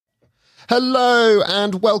Hello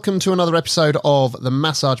and welcome to another episode of the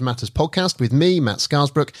Massage Matters podcast with me, Matt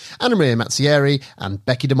Scarsbrook, Anna Maria Mazzieri and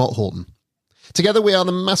Becky DeMott Horton. Together we are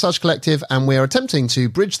the Massage Collective and we are attempting to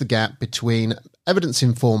bridge the gap between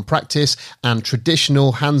evidence-informed practice and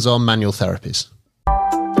traditional hands-on manual therapies.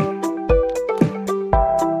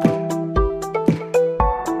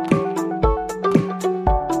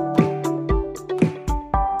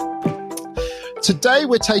 Today,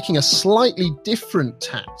 we're taking a slightly different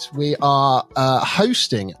tact. We are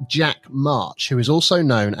hosting Jack March, who is also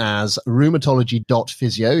known as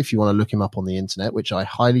Rheumatology.physio, if you want to look him up on the internet, which I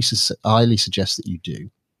highly suggest that you do.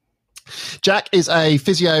 Jack is a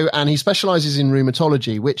physio and he specializes in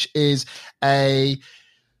rheumatology, which is a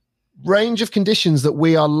range of conditions that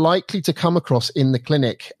we are likely to come across in the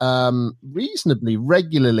clinic reasonably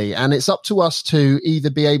regularly, and it's up to us to either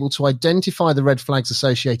be able to identify the red flags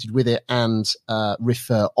associated with it and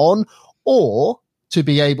refer on, or to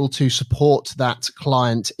be able to support that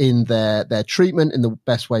client in their treatment in the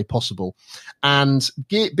best way possible. And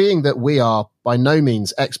being that we are by no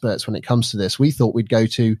means experts when it comes to this, we thought we'd go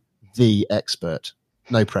to the expert.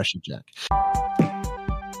 No pressure, Jack.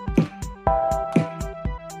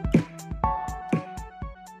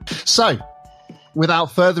 So,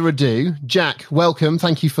 without further ado, Jack, welcome.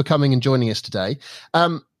 Thank you for coming and joining us today.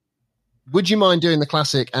 Would you mind doing the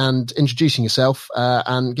classic and introducing yourself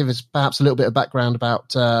and give us perhaps a little bit of background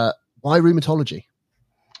about why rheumatology?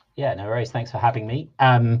 Yeah, no worries. Thanks for having me.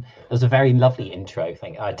 It was a very lovely intro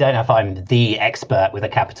thing. I don't know if I'm the expert with a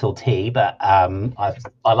capital T, but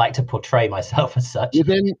I like to portray myself as such.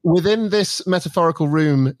 Within this metaphorical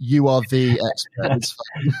room, you are the expert.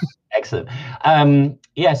 Excellent.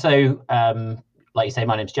 Like you say,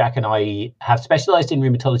 my name's Jack and I have specialized in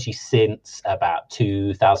rheumatology since about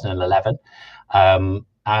 2011.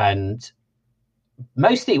 And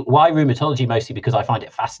mostly, why rheumatology? Mostly because I find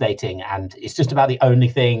it fascinating and it's just about the only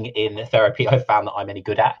thing in therapy I've found that I'm any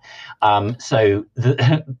good at.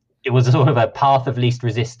 It was a sort of a path of least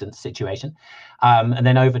resistance situation. And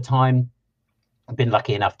then over time, I've been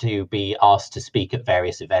lucky enough to be asked to speak at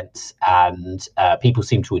various events, and people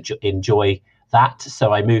seem to enjoy that.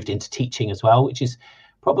 So I moved into teaching as well, which is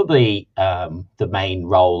probably the main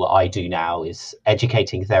role I do now, is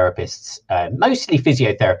educating therapists, mostly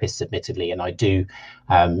physiotherapists, admittedly, and I do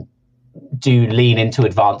lean into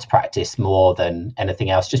advanced practice more than anything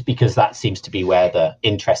else, just because that seems to be where the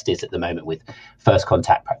interest is at the moment with first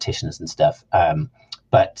contact practitioners and stuff.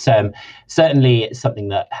 But certainly it's something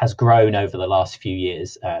that has grown over the last few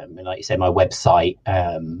years. And like you say, my website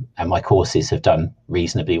and my courses have done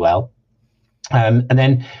reasonably well. And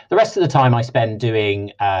then the rest of the time I spend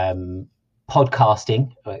doing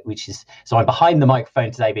podcasting, so I'm behind the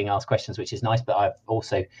microphone today being asked questions, which is nice, but I've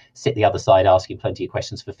also sit the other side asking plenty of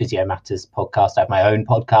questions for Physio Matters podcast. I have my own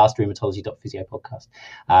podcast, Rheumatology.physio podcast,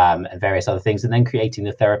 and various other things, and then creating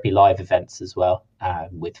the therapy live events as well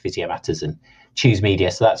with Physio Matters and Choose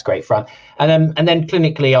Media. So that's great fun. And then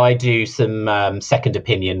clinically, I do some second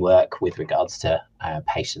opinion work with regards to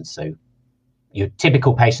patients. So your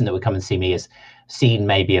typical patient that would come and see me has seen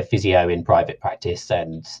maybe a physio in private practice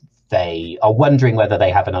and they are wondering whether they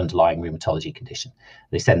have an underlying rheumatology condition.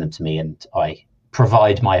 They send them to me and I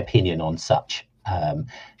provide my opinion on such,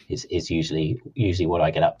 is usually what I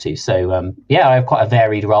get up to. So I have quite a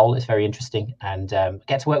varied role. It's very interesting, and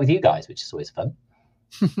get to work with you guys, which is always fun.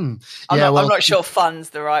 I'm not sure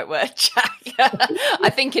fun's the right word, Jack. I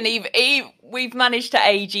think we've managed to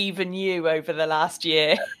age even you over the last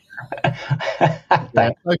year.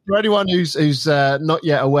 So for anyone who's not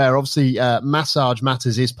yet aware, obviously Massage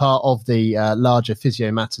Matters is part of the larger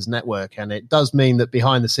Physio Matters network, and it does mean that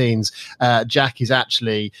behind the scenes, Jack is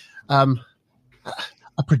actually a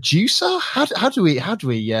producer. How do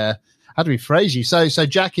we phrase you? So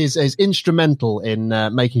Jack is instrumental in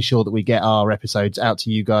making sure that we get our episodes out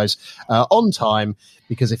to you guys on time,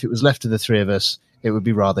 because if it was left to the three of us, it would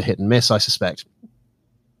be rather hit and miss, I suspect.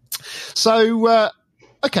 So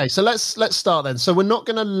okay, so let's start then. So we're not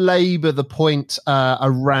going to labour the point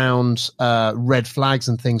around red flags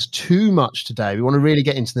and things too much today. We want to really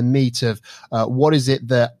get into the meat of what is it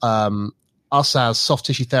that us as soft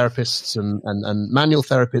tissue therapists and manual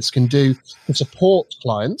therapists can do to support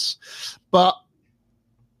clients. But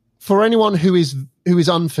for anyone who is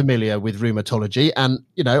unfamiliar with rheumatology, and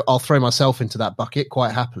I'll throw myself into that bucket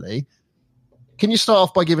quite happily, can you start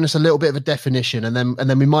off by giving us a little bit of a definition, and then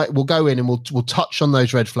we'll go in and we'll touch on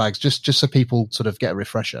those red flags just so people sort of get a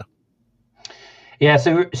refresher. Yeah,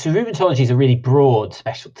 so rheumatology is a really broad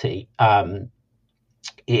specialty. The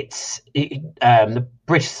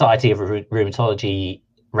British Society of Rheumatology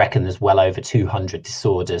reckon there's well over 200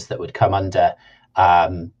 disorders that would come under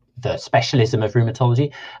the specialism of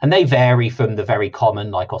rheumatology, and they vary from the very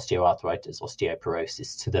common like osteoarthritis,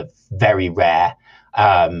 osteoporosis, to the very rare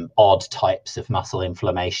odd types of muscle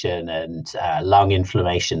inflammation and lung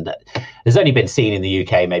inflammation that has only been seen in the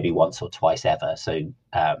UK maybe once or twice ever. So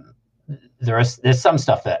there's some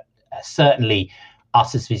stuff that certainly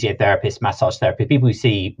us as physiotherapists, massage therapists, people who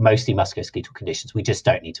see mostly musculoskeletal conditions, we just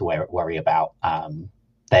don't need to worry about.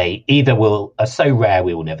 They either are so rare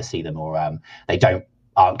we will never see them, or they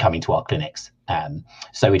aren't coming to our clinics.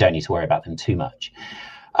 So we don't need to worry about them too much.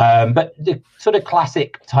 But the sort of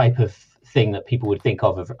classic type of thing that people would think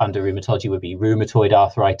of under rheumatology would be rheumatoid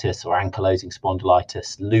arthritis or ankylosing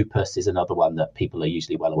spondylitis. Lupus is another one that people are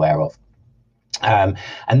usually well aware of. And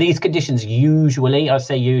these conditions usually,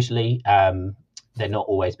 they're not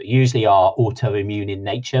always, but usually are autoimmune in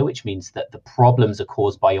nature, which means that the problems are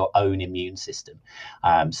caused by your own immune system.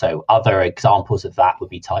 So other examples of that would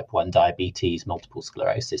be type 1 diabetes, multiple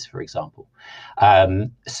sclerosis, for example.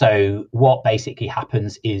 So what basically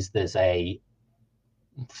happens is there's a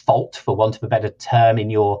fault, for want of a better term, in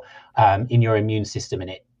your immune system, and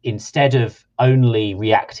it, instead of only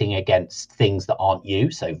reacting against things that aren't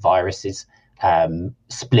you, so viruses,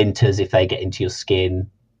 splinters if they get into your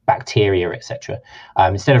skin, bacteria, etc.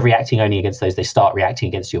 Instead of reacting only against those, they start reacting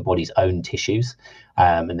against your body's own tissues,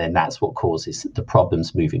 and then that's what causes the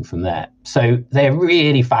problems moving from there. So they're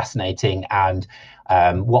really fascinating, and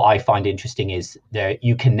what I find interesting is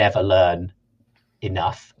you can never learn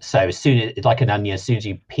enough. So as soon as, like an onion, as soon as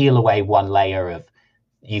you peel away one layer of,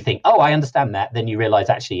 you think, oh, I understand that, then you realize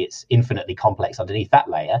actually it's infinitely complex underneath that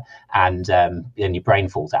layer, and then your brain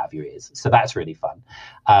falls out of your ears. So that's really fun.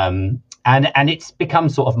 And it's become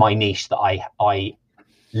sort of my niche that I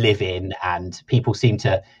live in, and people seem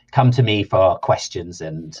to come to me for questions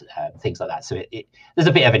and things like that. So there's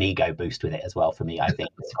a bit of an ego boost with it as well for me. I think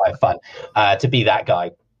it's quite fun to be that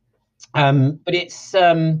guy. But it's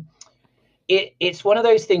one of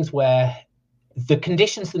those things where the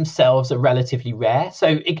conditions themselves are relatively rare.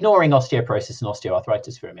 So ignoring osteoporosis and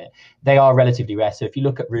osteoarthritis for a minute, they are relatively rare. So if you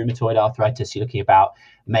look at rheumatoid arthritis, you're looking about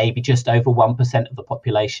maybe just over 1% of the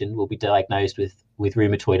population will be diagnosed with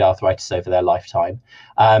rheumatoid arthritis over their lifetime.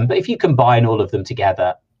 But if you combine all of them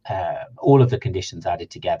together, all of the conditions added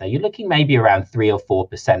together, you're looking maybe around 3 or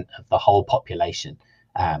 4% of the whole population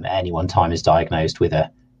at any one time is diagnosed with a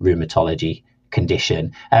rheumatology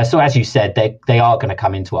condition. So as you said, they are going to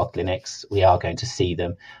come into our clinics. We are going to see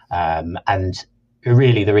them. And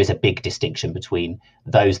really, there is a big distinction between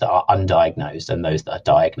those that are undiagnosed and those that are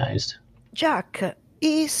diagnosed. Jack,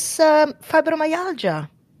 is fibromyalgia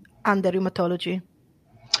under rheumatology?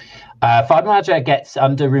 Fibromyalgia gets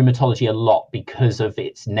under rheumatology a lot because of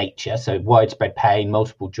its nature. So widespread pain,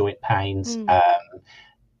 multiple joint pains,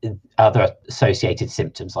 other associated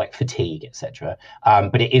symptoms like fatigue, etc.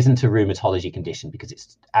 But it isn't a rheumatology condition because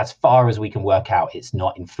it's, as far as we can work out, it's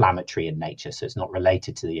not inflammatory in nature, so it's not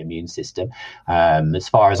related to the immune system. As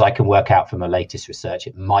far as I can work out from the latest research,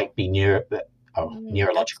 it might be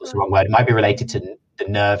neurological is the wrong word. It might be related to the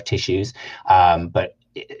nerve tissues, but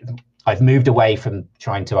I've moved away from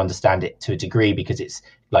trying to understand it to a degree because it's,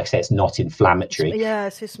 like I say, it's not inflammatory.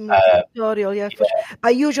 Yes, it's multifactorial. Yeah. I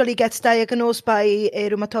usually get diagnosed by a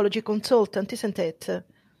rheumatology consultant, isn't it?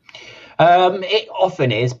 It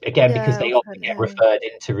often is, again, because they often get referred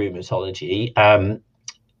into rheumatology.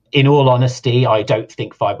 In all honesty, I don't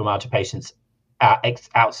think fibromyalgia patients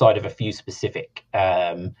outside of a few specific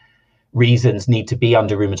reasons need to be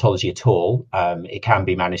under rheumatology at all. It can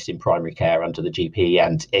be managed in primary care under the GP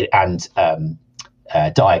and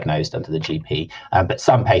diagnosed under the GP. But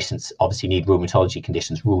some patients obviously need rheumatology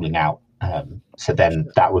conditions ruling out. So then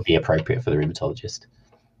that would be appropriate for the rheumatologist.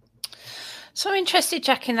 So I'm interested,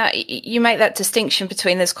 Jack, in that you make that distinction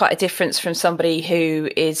between there's quite a difference from somebody who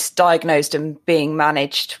is diagnosed and being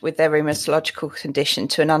managed with their rheumatological condition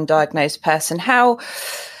to an undiagnosed person. How,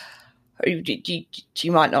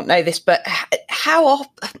 you might not know this, but how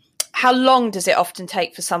long does it often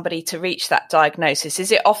take for somebody to reach that diagnosis?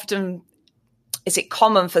 Is it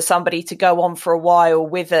common for somebody to go on for a while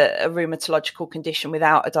with a rheumatological condition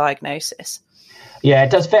without a diagnosis? Yeah,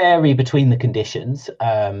 it does vary between the conditions.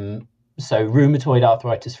 So rheumatoid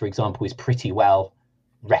arthritis, for example, is pretty well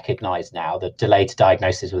recognized now. The delay to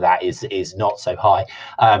diagnosis with that is not so high,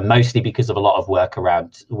 mostly because of a lot of work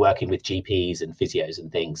around working with GPs and physios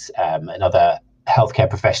and things, and other healthcare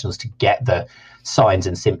professionals to get the signs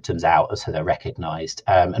and symptoms out so they're recognized.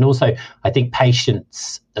 And also, I think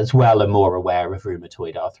patients as well are more aware of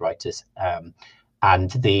rheumatoid arthritis.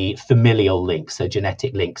 and the familial links, so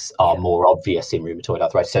genetic links, are more obvious in rheumatoid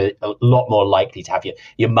arthritis. So a lot more likely to have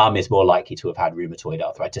your mum is more likely to have had rheumatoid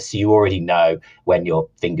arthritis. So you already know when your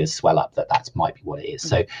fingers swell up that might be what it is.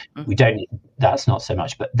 So that's not so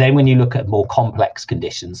much. But then when you look at more complex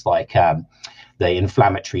conditions like the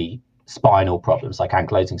inflammatory spinal problems like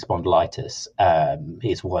ankylosing spondylitis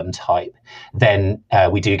is one type, then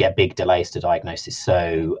we do get big delays to diagnosis.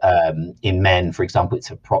 So in men, for example,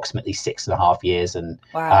 it's approximately 6.5 years, and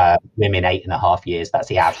women 8.5 years. That's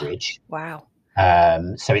the average. Wow.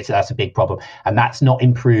 So that's a big problem, and that's not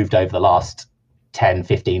improved over the last 10,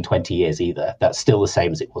 15, 20 years either. That's still the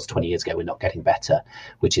same as it was 20 years ago. We're not getting better,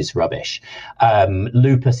 which is rubbish.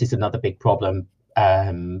 Lupus is another big problem.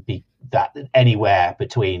 That anywhere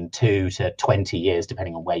between 2 to 20 years,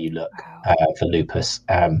 depending on where you look, for lupus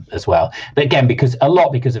as well. But again, because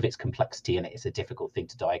of its complexity, and it's a difficult thing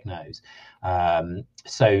to diagnose.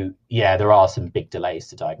 So yeah, there are some big delays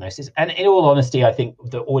to diagnosis. And in all honesty, I think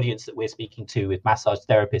the audience that we're speaking to with massage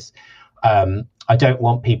therapists, I don't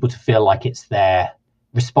want people to feel like it's their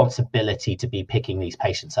responsibility to be picking these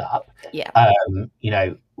patients up. Yeah.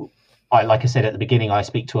 Like I said at the beginning, I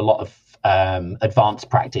speak to a lot of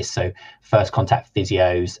advanced practice, so first contact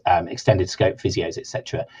physios, extended scope physios,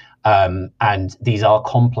 etc. And these are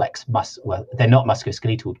complex they're not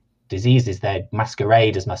musculoskeletal diseases, they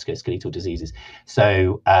masquerade as musculoskeletal diseases.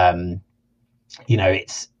 So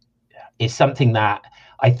it's something that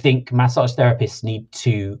I think massage therapists need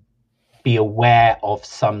to be aware of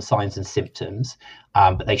some signs and symptoms,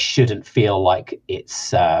 but they shouldn't feel like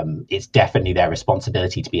it's definitely their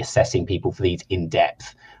responsibility to be assessing people for these in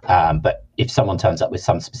depth. But if someone turns up with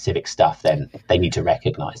some specific stuff, then they need to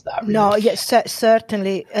recognize that. Really. No, yes,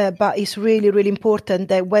 certainly. But it's really, really important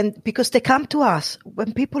that because they come to us,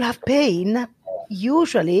 when people have pain,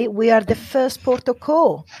 usually we are the first port of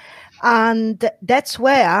call. And that's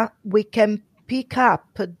where we can pick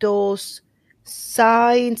up those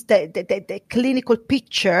signs, the clinical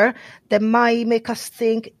picture that might make us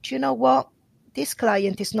think, do you know what? This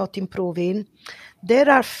client is not improving. There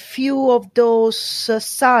are few of those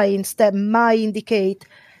signs that might indicate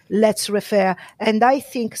let's refer. And I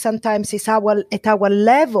think sometimes it's at our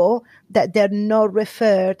level that they're not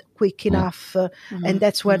referred quick enough. And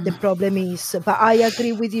that's where the problem is. But I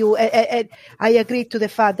agree with you. I agree to the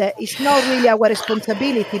fact that it's not really our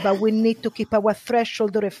responsibility, but we need to keep our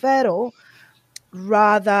threshold of referral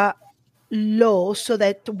rather low, so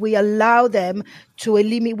that we allow them to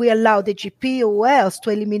eliminate, we allow the GP or else to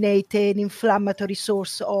eliminate an inflammatory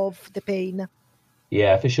source of the pain.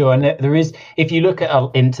 Yeah, for sure. And there is, if you look at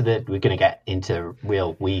we're going to get into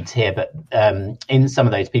real weeds here, but in some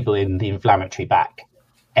of those people in the inflammatory back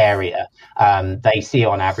area, they see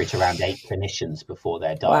on average around 8 clinicians before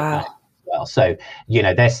they're diagnosed. Wow. Well, so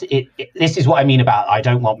this is what I mean about I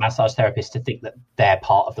don't want massage therapists to think that they're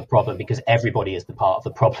part of the problem, because everybody is the part of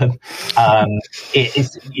the problem. It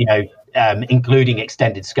is including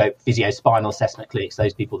extended scope physio, spinal assessment clinics,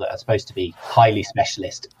 those people that are supposed to be highly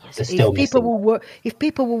specialist are still missing. If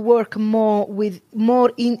people will work more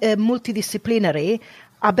multidisciplinary,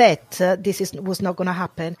 I bet this was not going to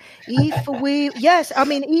happen. If we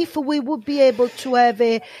would be able to have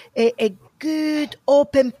a good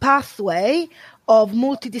open pathway of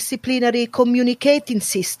multidisciplinary communicating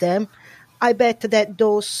system, I bet that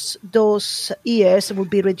those years would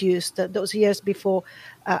be reduced. Those years before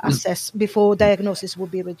before diagnosis would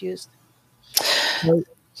be reduced.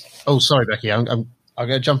 Oh, sorry, Becky. I'm going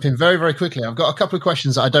to jump in very, very quickly. I've got a couple of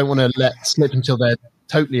questions that I don't want to let slip until they're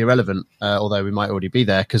totally irrelevant, although we might already be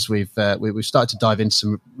there, because we've started to dive into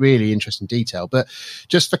some really interesting detail. But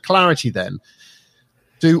just for clarity then,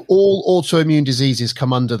 do all autoimmune diseases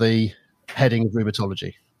come under the heading of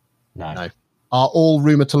rheumatology? No. Are all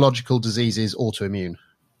rheumatological diseases autoimmune?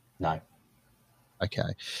 No.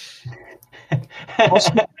 Okay.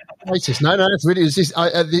 Osteoarthritis. No. It's really,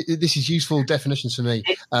 this is useful definitions for me.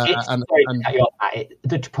 The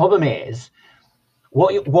problem is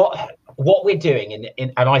what we're doing,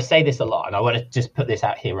 and I say this a lot, and I want to just put this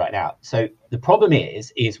out here right now. So the problem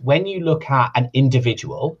is when you look at an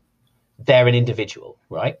individual, they're an individual,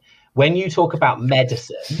 right? When you talk about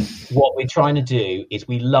medicine, what we're trying to do is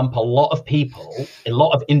we lump a lot of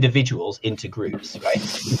individuals into groups, right?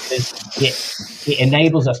 Because it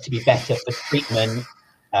enables us to be better for treatment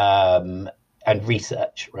and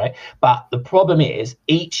research, right? But the problem is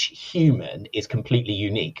each human is completely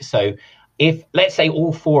unique. So if, let's say,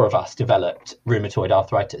 all 4 of us developed rheumatoid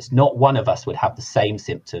arthritis, not one of us would have the same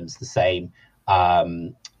symptoms, the same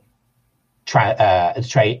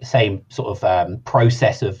same sort of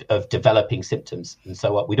process of developing symptoms and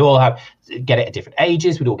so on. We'd all get it at different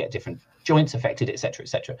ages. We'd all get different joints affected, etc.,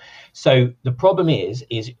 etc. So the problem is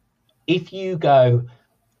if you go,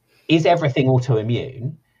 is everything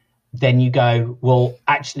autoimmune? Then you go, well,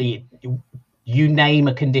 actually, you name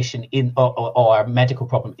a condition or a medical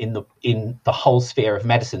problem in the whole sphere of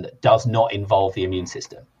medicine that does not involve the immune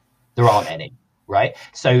system. There aren't any, right?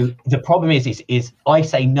 So the problem is I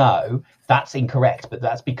say no, that's incorrect, but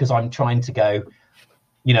that's because I'm trying to go,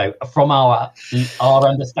 from our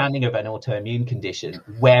understanding of an autoimmune condition,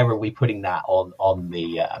 where are we putting that on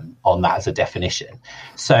that as a definition?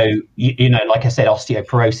 So like I said,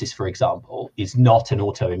 osteoporosis, for example, is not an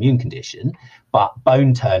autoimmune condition, but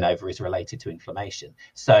bone turnover is related to inflammation.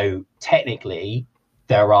 So technically,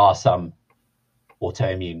 there are some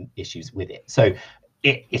autoimmune issues with it. So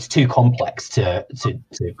it's too complex to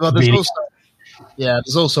well, there's really.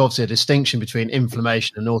 There's also obviously a distinction between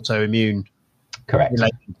inflammation and autoimmune. Correct.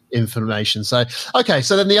 Inflammation. So, okay.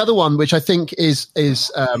 So then the other one, which I think is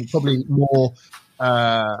probably more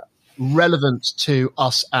relevant to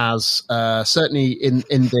us as certainly in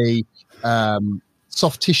the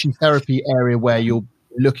soft tissue therapy area where you're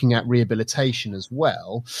looking at rehabilitation as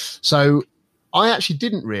well. So I actually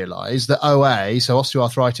didn't realize that OA, so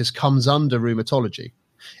osteoarthritis, comes under rheumatology.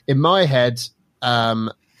 In my head,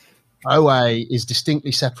 OA is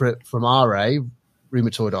distinctly separate from RA,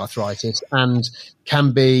 rheumatoid arthritis, and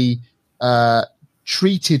can be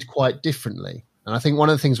treated quite differently. And I think one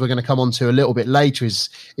of the things we're going to come on to a little bit later is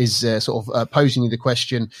sort of posing you the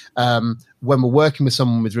question, when we're working with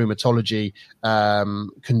someone with rheumatology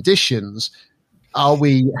conditions, are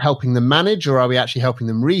we helping them manage, or are we actually helping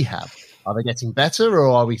them rehab? Are they getting better, or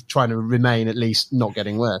are we trying to remain at least not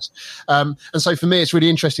getting worse? And so for me, it's really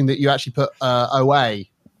interesting that you actually put OA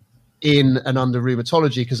in and under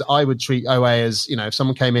rheumatology, because I would treat OA as, if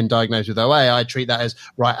someone came in diagnosed with OA, I'd treat that as,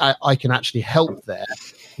 right, I can actually help there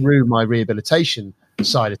through my rehabilitation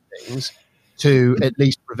side of things to at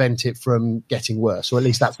least prevent it from getting worse, or at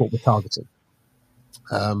least that's what we're targeting.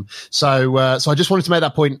 So I just wanted to make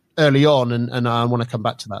that point early on, and I want to come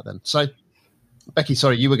back to that then. So, Becky,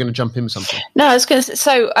 sorry, you were going to jump in with something. No, I was going to say,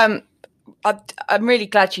 so I'm really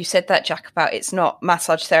glad you said that, Jack, about it's not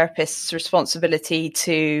massage therapists' responsibility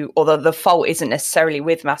to, or the fault isn't necessarily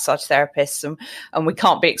with massage therapists, and we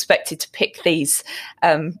can't be expected to pick these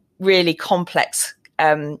really complex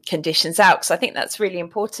conditions out, because I think that's really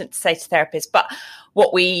important to say to therapists. But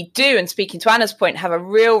what we do, and speaking to Anna's point, have a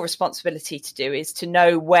real responsibility to do is to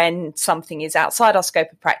know when something is outside our scope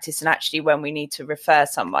of practice and actually when we need to refer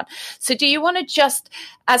someone. So do you want to just,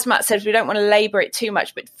 as Matt said, we don't want to labour it too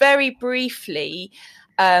much, but very briefly,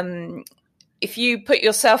 if you put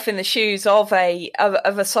yourself in the shoes of a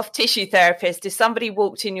soft tissue therapist, if somebody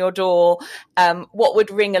walked in your door, what would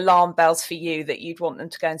ring alarm bells for you that you'd want them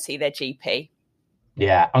to go and see their GP?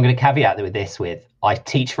 Yeah, I'm going to caveat that with I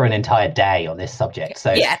teach for an entire day on this subject,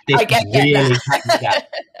 so yeah, this I get really that.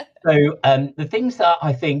 So the things that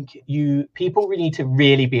I think people really need to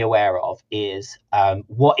really be aware of is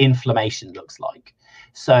what inflammation looks like.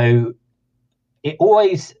 So it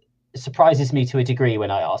always surprises me to a degree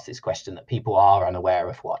when I ask this question that people are unaware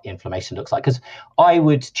of what inflammation looks like, because I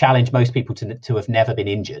would challenge most people to have never been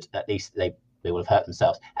injured. At least they will have hurt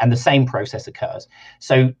themselves, and the same process occurs.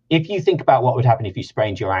 So if you think about what would happen if you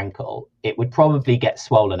sprained your ankle, it would probably get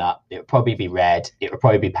swollen up, it would probably be red, it would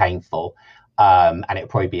probably be painful, and it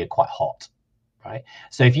would probably be quite hot, right?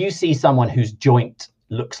 So if you see someone whose joint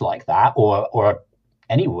looks like that, or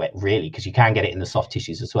anywhere really, because you can get it in the soft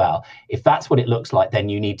tissues as well, if that's what it looks like, then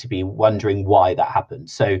you need to be wondering why that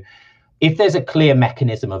happened. So if there's a clear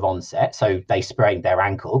mechanism of onset, so they sprained their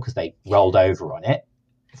ankle because they rolled over on it,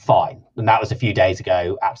 fine. And that was a few days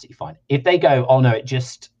ago, absolutely fine. If they go, oh no, it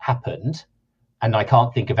just happened and I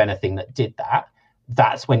can't think of anything that did that,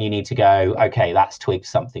 that's when you need to go, okay, that's twigged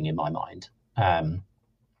something in my mind.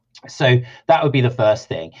 So that would be the first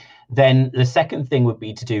thing. Then the second thing would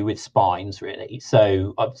be to do with spines, really.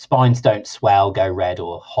 So spines don't swell, go red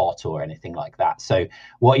or hot or anything like that. So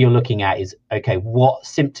what you're looking at is, okay, what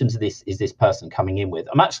symptoms of this is this person coming in with?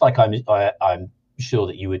 Much like I'm sure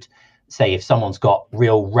that you would say if someone's got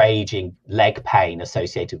real raging leg pain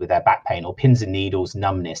associated with their back pain, or pins and needles,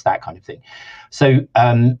 numbness, that kind of thing. So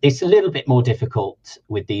it's a little bit more difficult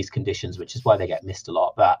with these conditions, which is why they get missed a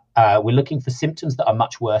lot. But we're looking for symptoms that are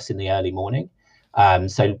much worse in the early morning.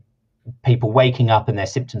 So people waking up and their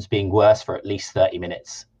symptoms being worse for at least 30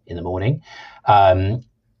 minutes in the morning.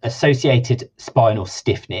 Associated spinal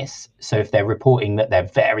stiffness. So if they're reporting that they're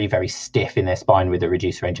very, very stiff in their spine with a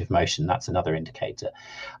reduced range of motion, that's another indicator.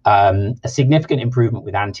 A significant improvement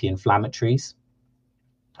with anti-inflammatories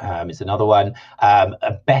is another one.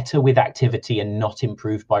 Better with activity and not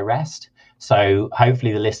improved by rest. So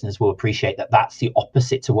hopefully the listeners will appreciate that that's the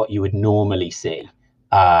opposite to what you would normally see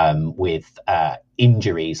with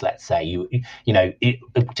injuries. Let's say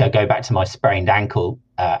to go back to my sprained ankle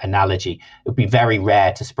analogy, it would be very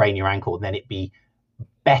rare to sprain your ankle and then it'd be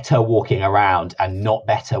better walking around and not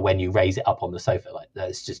better when you raise it up on the sofa. Like that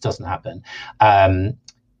just doesn't happen.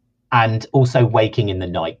 And also waking in the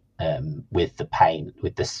night with the pain,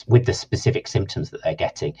 with the specific symptoms that they're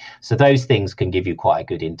getting. So those things can give you quite a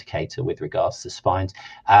good indicator with regards to spines.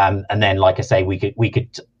 And then, like I say, we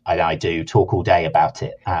could I do talk all day about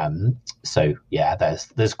it. So yeah,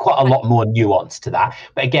 there's quite a lot more nuance to that.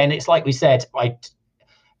 But again, it's like we said,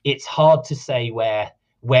 it's hard to say where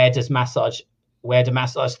do massage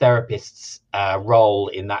therapists role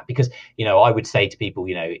in that, because I would say to people,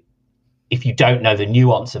 if you don't know the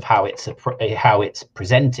nuance of how it's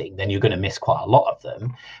presenting, then you're going to miss quite a lot of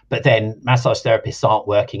them. But then massage therapists aren't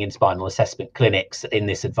working in spinal assessment clinics in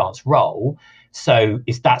this advanced role, so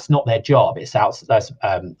that's not their job. It's out. I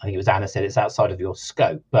think it was Anna said it's outside of your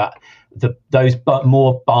scope. But those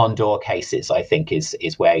more barn door cases, I think, is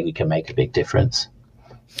where we can make a big difference.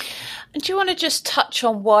 And do you want to just touch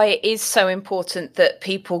on why it is so important that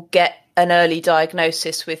people get an early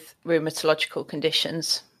diagnosis with rheumatological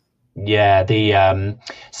conditions? Yeah,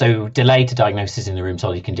 so delay to diagnosis in the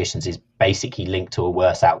rheumatology conditions is basically linked to a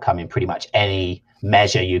worse outcome in pretty much any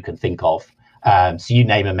measure you can think of. So you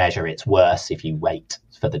name a measure, it's worse if you wait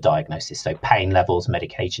for the diagnosis. So pain levels,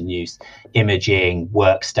 medication use, imaging,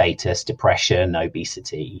 work status, depression,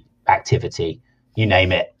 obesity, activity, you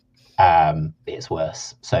name it, it's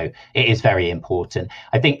worse. So it is very important.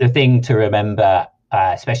 I think the thing to remember,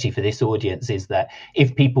 especially for this audience, is that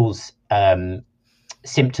if people's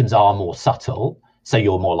symptoms are more subtle, so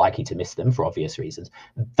you're more likely to miss them for obvious reasons,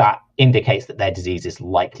 that indicates that their disease is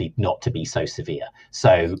likely not to be so severe.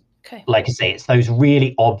 So like I say, it's those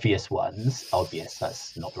really obvious ones,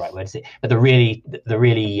 that's not the right word, is it? But the really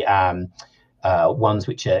ones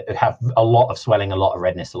which have a lot of swelling, a lot of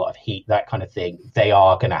redness, a lot of heat, that kind of thing, they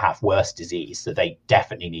are going to have worse disease, so they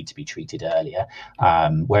definitely need to be treated earlier.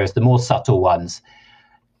 Whereas the more subtle ones,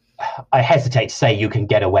 I hesitate to say you can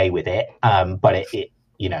get away with it, but it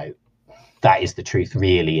that is the truth.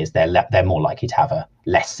 Really, is they're more likely to have a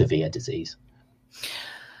less severe disease.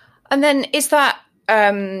 And then, is that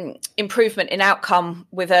improvement in outcome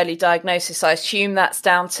with early diagnosis? I assume that's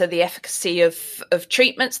down to the efficacy of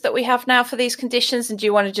treatments that we have now for these conditions. And do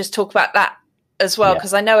you want to just talk about that as well?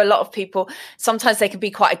 Because I know a lot of people, sometimes they can be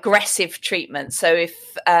quite aggressive treatments. So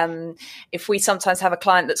if we sometimes have a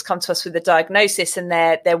client that's come to us with a diagnosis and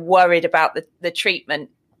they're worried about the treatment,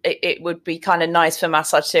 it would be kind of nice for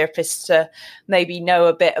massage therapists to maybe know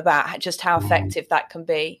a bit about just how effective that can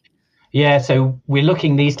be. Yeah, so we're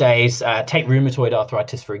looking these days, take rheumatoid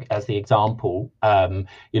arthritis as the example.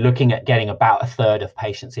 You're looking at getting about a third of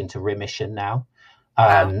patients into remission now.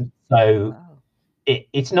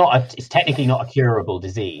 It's technically not a curable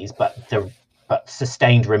disease, but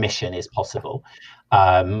sustained remission is possible.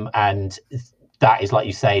 And that is, like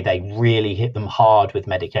you say, they really hit them hard with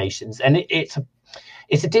medications. And it's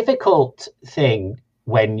a difficult thing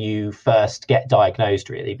when you first get diagnosed,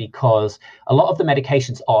 really, because a lot of the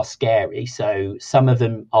medications are scary. So some of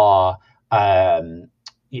them are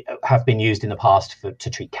have been used in the past to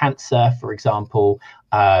treat cancer, for example,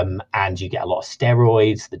 and you get a lot of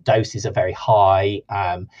steroids. The doses are very high,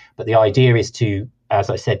 but the idea is to, as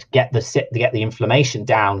I said, get the inflammation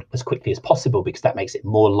down as quickly as possible, because that makes it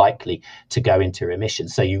more likely to go into remission.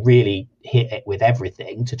 So you really hit it with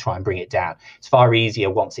everything to try and bring it down. It's far easier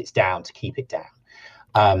once it's down to keep it down.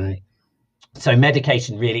 So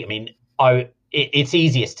medication really, it's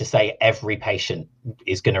easiest to say every patient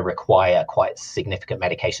is going to require quite significant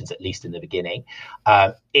medications, at least in the beginning.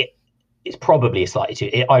 It's probably slightly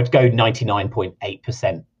too, I'd go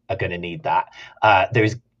 99.8% are going to need that.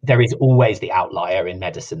 There is always the outlier in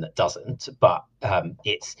medicine that doesn't, but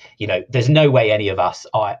it's, there's no way any of us,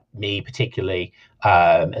 me particularly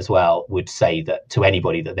as well, would say that to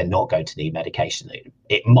anybody that they're not going to need medication.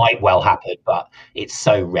 It might well happen, but it's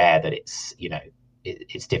so rare that it's,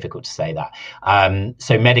 it's difficult to say that.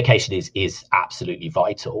 So medication is absolutely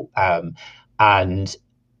vital. And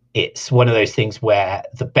it's one of those things where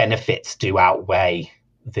the benefits do outweigh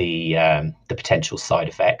the potential side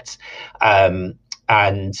effects.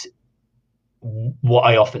 And what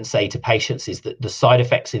I often say to patients is that the side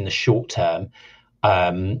effects in the short term,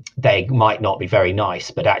 they might not be very nice,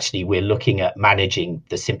 but actually we're looking at managing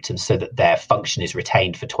the symptoms so that their function is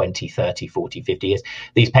retained for 20, 30, 40, 50 years.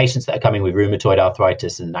 These patients that are coming with rheumatoid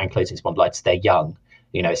arthritis and ankylosing spondylitis, they're young.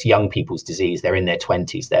 It's young people's disease. They're in their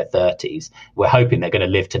 20s, their 30s. We're hoping they're going to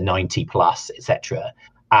live to 90 plus, etc.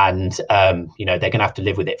 and they're going to have to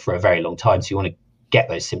live with it for a very long time. So you want to get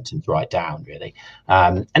those symptoms right down, really.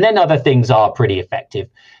 And then other things are pretty effective.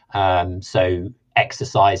 So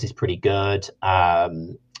exercise is pretty good.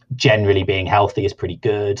 Generally being healthy is pretty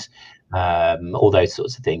good. All those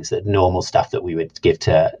sorts of things, that normal stuff that we would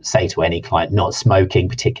say to any client. Not smoking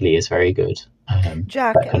particularly is very good.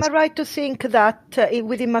 Jack, am I right to think that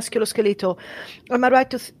within musculoskeletal, am I right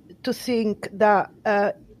to think that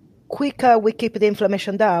quicker we keep the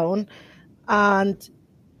inflammation down and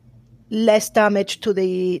less damage to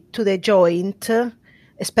the joint,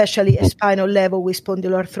 especially a spinal level with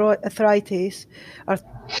spondyloarthritis?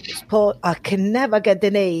 I can never get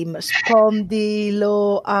the name.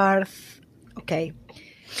 Okay.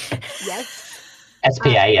 Yes.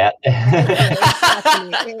 SPA, yeah.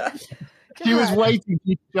 Exactly. She was waiting for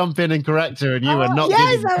you to jump in and correct her, and you were not.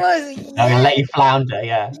 Yes, I was. I'm gonna let you flounder.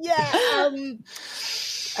 Yeah.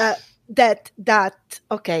 Yeah. That.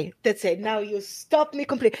 Okay. That's it. Now you stop me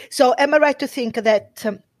completely. So, am I right to think that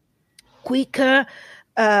quicker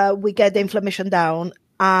we get the inflammation down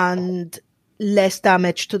and less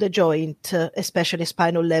damage to the joint, especially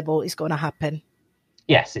spinal level, is going to happen?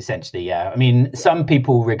 Yes, essentially, yeah. I mean, some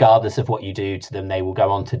people, regardless of what you do to them, they will go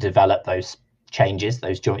on to develop those changes,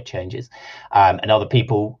 those joint changes. And other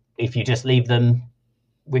people, if you just leave them,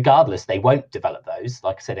 regardless, they won't develop those.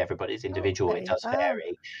 Like I said, everybody's individual. Okay. It does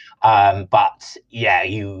vary. But yeah,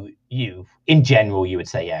 you in general, you would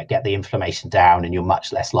say, yeah, get the inflammation down and you're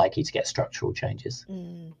much less likely to get structural changes.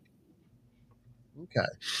 Okay.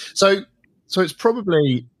 So it's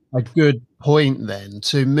probably a good point then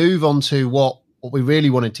to move on to what we really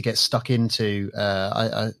wanted to get stuck into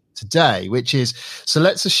today, which is, so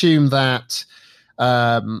let's assume that,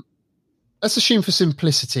 let's assume for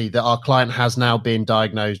simplicity that our client has now been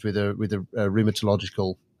diagnosed with a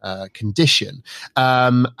rheumatological condition.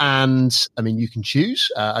 And I mean, you can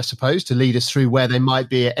choose, I suppose, to lead us through where they might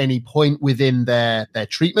be at any point within their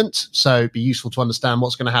treatment. So it'd be useful to understand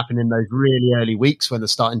what's going to happen in those really early weeks when they're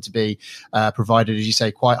starting to be provided, as you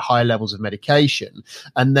say, quite high levels of medication.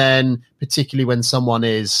 And then particularly when someone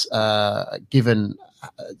is given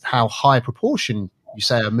how high a proportion you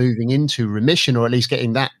say are moving into remission, or at least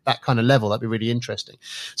getting that kind of level. That'd be really interesting.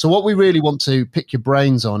 So what we really want to pick your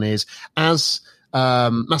brains on is, as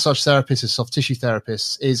massage therapists, as soft tissue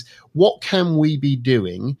therapists, is what can we be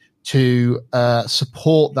doing to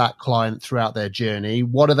support that client throughout their journey?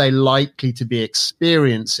 What are they likely to be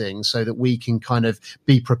experiencing, so that we can kind of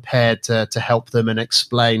be prepared to help them and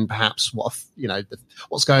explain perhaps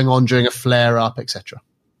what's going on during a flare up, etc.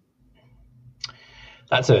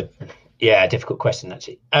 That's a difficult question,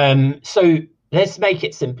 actually. So let's make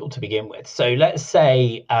it simple to begin with. So let's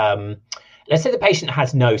say the patient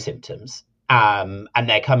has no symptoms, and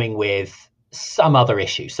they're coming with some other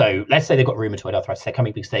issue. So let's say they've got rheumatoid arthritis. They're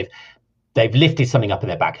coming because they've lifted something up and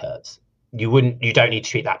their back hurts. You don't need to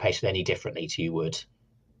treat that patient any differently to you would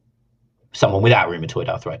someone without rheumatoid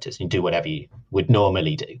arthritis. You do whatever you would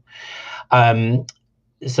normally do.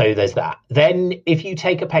 So there's that. Then if you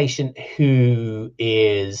take a patient who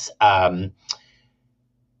is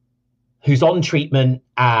who's on treatment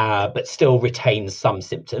but still retains some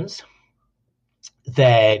symptoms,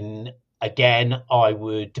 then again, I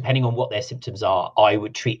would, depending on what their symptoms are, I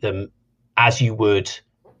would treat them as you would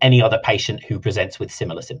any other patient who presents with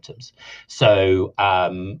similar symptoms. So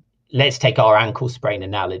let's take our ankle sprain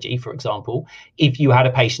analogy, for example. If you had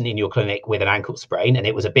a patient in your clinic with an ankle sprain and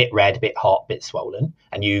it was a bit red, a bit hot, a bit swollen,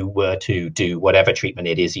 and you were to do whatever treatment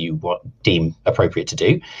it is you deem appropriate to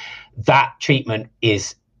do, that treatment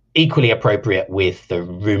is equally appropriate with the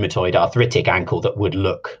rheumatoid arthritic ankle that would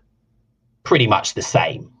look pretty much the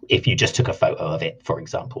same if you just took a photo of it, for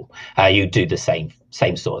example. You do the same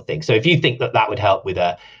sort of thing. So if you think that would help with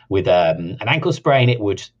an ankle sprain,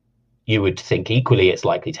 you would think equally it's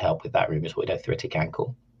likely to help with that rheumatoid arthritic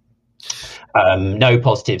ankle. No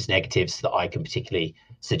positives, negatives that I can particularly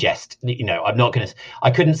suggest.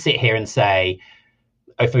 I couldn't sit here and say,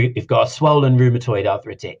 if you've got a swollen rheumatoid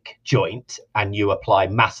arthritic joint and you apply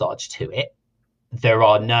massage to it, there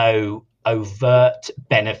are no overt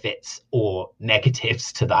benefits or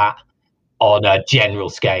negatives to that on a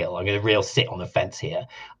general scale. I'm going to real sit on the fence here.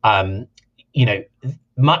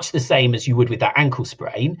 Much the same as you would with that ankle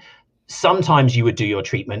sprain. Sometimes you would do your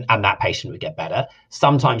treatment and that patient would get better.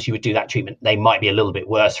 Sometimes you would do that treatment, they might be a little bit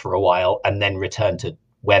worse for a while and then return to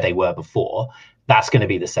where they were before. That's going to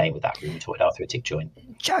be the same with that rheumatoid arthritic joint.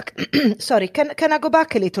 Chuck, sorry, can I go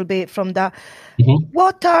back a little bit from that?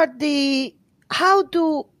 Mm-hmm. How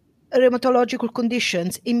do rheumatological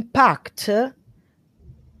conditions impact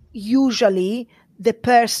usually the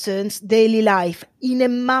person's daily life in a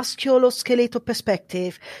musculoskeletal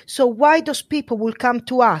perspective. So why those people will come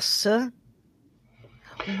to us?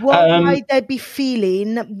 What might they be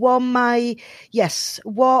feeling? How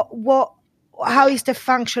is the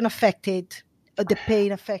function affected? Or the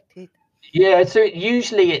pain affected? Yeah, so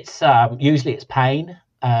usually it's pain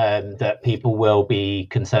that people will be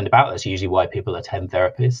concerned about. That's usually why people attend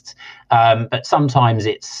therapists. But sometimes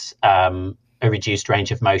it's a reduced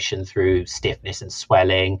range of motion through stiffness and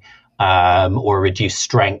swelling, or reduced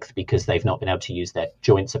strength because they've not been able to use their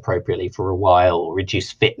joints appropriately for a while, or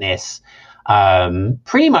reduced fitness.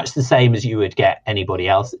 Pretty much the same as you would get anybody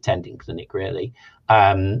else attending clinic, really.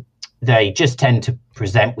 They just tend to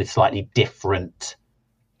present with slightly different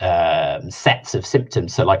sets of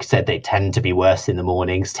symptoms. So like I said, they tend to be worse in the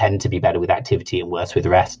mornings, tend to be better with activity and worse with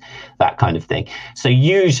rest, that kind of thing. So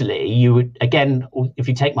usually you would, again, if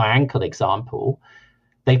you take my ankle example,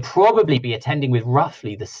 they probably be attending with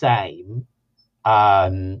roughly the same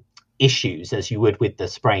issues as you would with the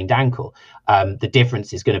sprained ankle. The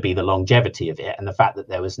difference is going to be the longevity of it and the fact that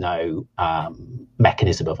there was no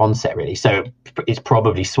mechanism of onset, really. So it's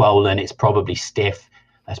probably swollen, it's probably stiff,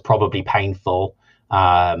 it's probably painful.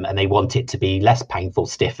 And they want it to be less painful,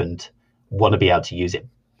 stiff, and want to be able to use it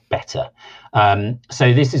better.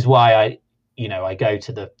 So this is why I go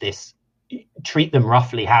to this, treat them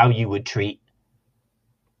roughly how you would treat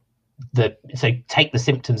so take the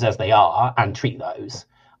symptoms as they are and treat those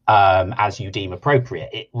as you deem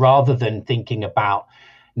appropriate, rather than thinking about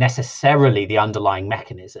necessarily the underlying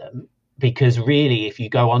mechanism, because really, if you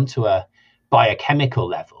go onto a biochemical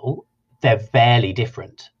level, they're barely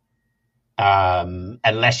different.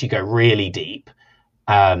 Unless you go really deep.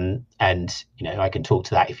 And I can talk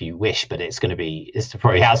to that if you wish, but it's probably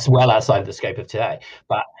well outside of the scope of today.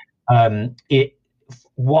 But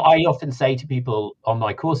what I often say to people on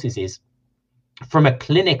my courses is, from a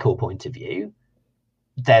clinical point of view,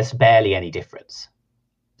 there's barely any difference.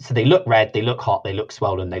 So they look red, they look hot, they look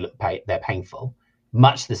swollen, they're painful,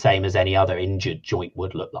 much the same as any other injured joint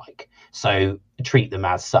would look like. So treat them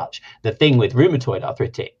as such. The thing with rheumatoid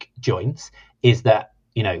arthritic joints is that,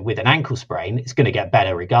 with an ankle sprain, it's going to get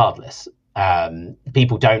better regardless.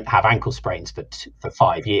 People don't have ankle sprains for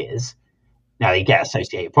 5 years. Now, they get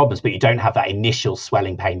associated problems, but you don't have that initial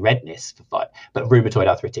swelling, pain, redness for 5. But rheumatoid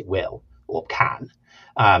arthritic will, or can.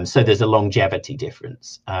 So there's a longevity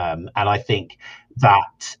difference. And I think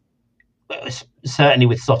that certainly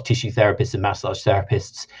with soft tissue therapists and massage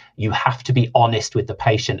therapists, you have to be honest with the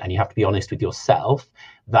patient and you have to be honest with yourself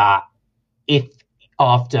that if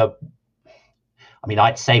after,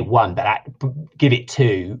 I'd say 1, but give it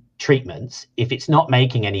 2 treatments, if it's not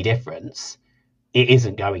making any difference, it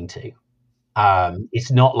isn't going to.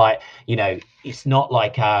 It's not like,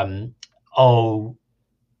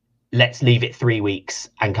 let's leave it 3 weeks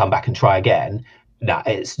and come back and try again. No,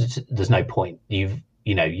 there's no point.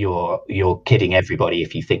 You're kidding everybody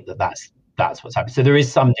if you think that's what's happening. So there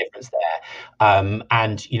is some difference there.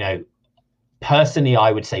 And personally,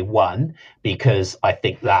 I would say 1, because I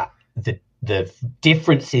think that the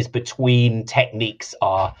differences between techniques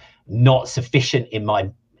are not sufficient in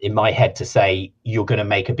my head to say you're going to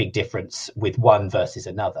make a big difference with one versus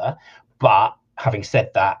another. But having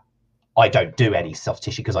said that, I don't do any soft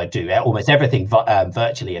tissue because I do almost everything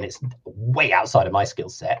virtually, and it's way outside of my skill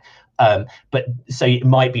set. But so it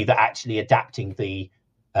might be that actually adapting the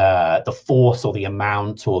force or the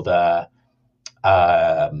amount or the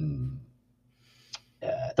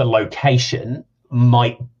location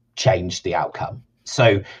might change the outcome.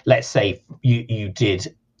 So let's say you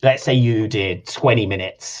did 20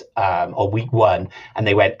 minutes on week 1, and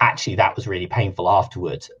they went, actually, that was really painful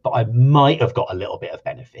afterwards, but I might have got a little bit of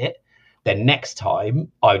benefit. Then next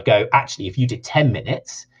time I would go, actually, if you did 10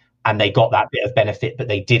 minutes and they got that bit of benefit, but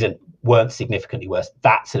they weren't significantly worse,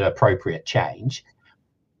 that's an appropriate change.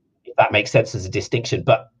 If that makes sense as a distinction.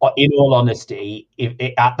 But in all honesty,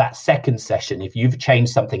 at that second session, if you've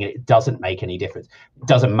changed something and it doesn't make any difference, it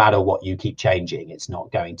doesn't matter what you keep changing, it's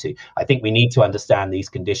not going to. I think we need to understand these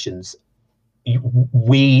conditions.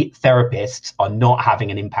 We therapists are not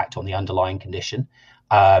having an impact on the underlying condition.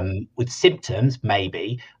 With symptoms,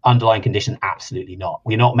 maybe. Underlying condition, absolutely not.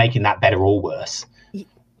 We're not making that better or worse.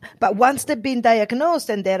 But once they've been diagnosed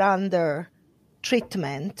and they're under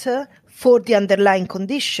treatment for the underlying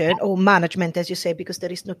condition or management, as you say, because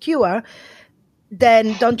there is no cure,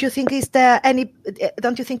 then don't you think is there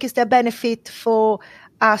benefit for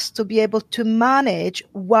us to be able to manage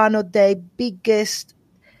one of the biggest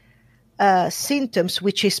symptoms,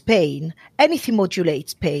 which is pain. Anything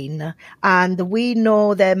modulates pain. And we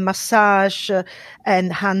know that massage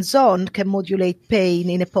and hands-on can modulate pain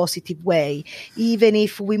in a positive way. Even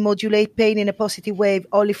if we modulate pain in a positive way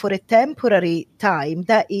only for a temporary time,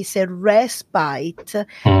 that is a respite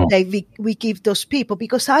that we give those people.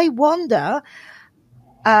 Because I wonder,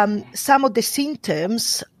 some of the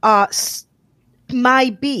symptoms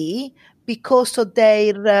might be because of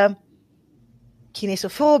their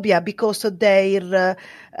kinesophobia, because of their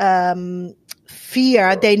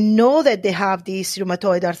fear. They know that they have this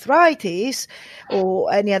rheumatoid arthritis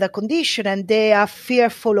or any other condition, and they are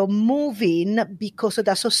fearful of moving because of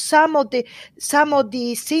that. So some of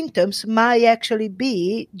the symptoms might actually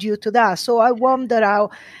be due to that. So I wonder how,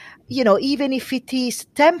 even if it is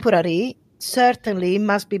temporary, certainly it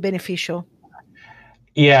must be beneficial.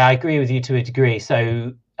 Yeah, I agree with you to a degree.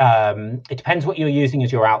 So it depends what you're using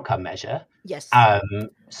as your outcome measure. Yes.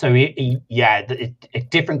 So a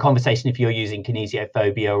different conversation if you're using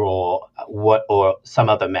kinesiophobia or some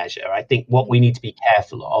other measure. I think what we need to be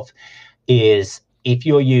careful of is if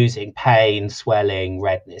you're using pain, swelling,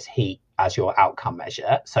 redness, heat as your outcome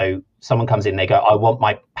measure. So someone comes in, they go, I want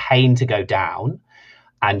my pain to go down,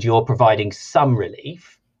 and you're providing some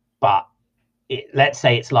relief, but let's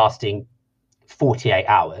say it's lasting 48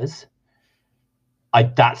 hours.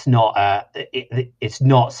 It's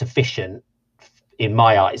not sufficient in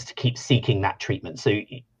my eyes to keep seeking that treatment. So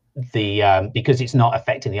because it's not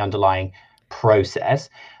affecting the underlying process,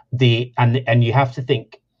 and you have to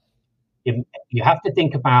think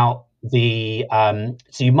about so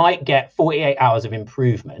you might get 48 hours of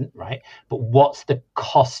improvement, right? But what's the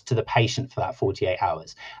cost to the patient for that 48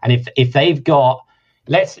 hours? And if they've got,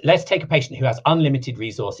 let's take a patient who has unlimited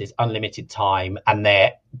resources, unlimited time, and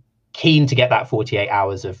they're keen to get that 48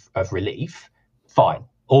 hours of relief, fine.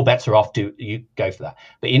 All bets are off. You go for that.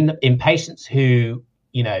 But in patients who,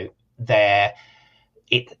 they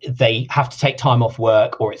have to take time off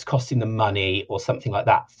work, or it's costing them money or something like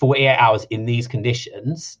that, 48 hours in these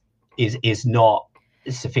conditions is not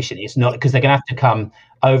sufficient. It's not, because they're going to have to come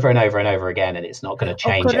over and over and over again, and it's not going to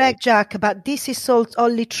change. Correct, Jack, but this is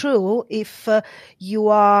only true if you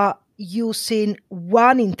are using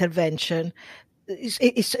one intervention.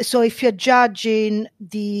 So if you're judging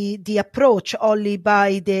the approach only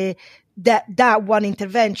by that one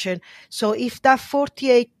intervention, so if that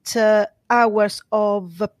 48 hours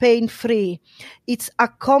of pain-free, it's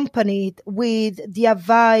accompanied with the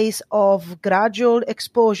advice of gradual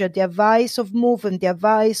exposure, the advice of movement, the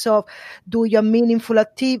advice of go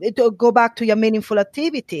back to your meaningful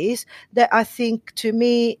activities, that I think, to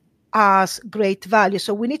me, has great value.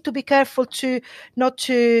 So we need to be careful not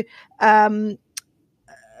to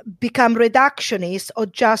become reductionist or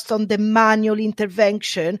just on the manual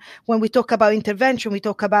intervention. When we talk about intervention, we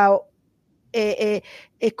talk about a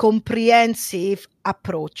comprehensive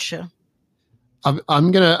approach.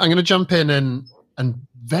 I'm gonna jump in and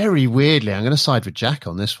very weirdly, I'm gonna side with Jack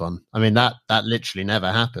on this one. I mean, that literally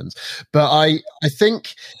never happens. But I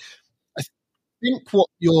think what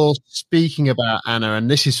you're speaking about, Anna, and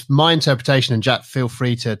this is my interpretation, and Jack, feel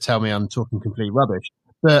free to tell me I'm talking complete rubbish.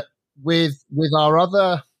 But with our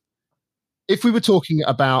other, if we were talking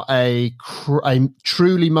about a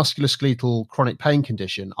truly musculoskeletal chronic pain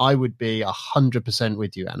condition, I would be 100%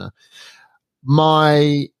 with you, Anna.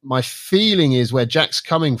 My feeling is where Jack's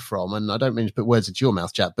coming from, and I don't mean to put words into your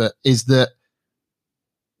mouth, Jack, but is that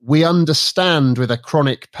we understand with a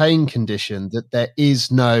chronic pain condition that there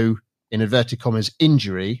is no, in inverted commas,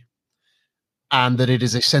 injury, and that it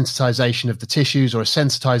is a sensitization of the tissues or a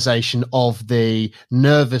sensitization of the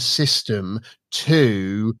nervous system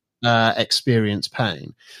to experience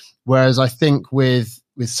pain. Whereas I think with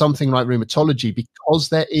something like rheumatology, because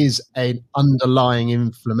there is an underlying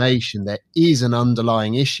inflammation, there is an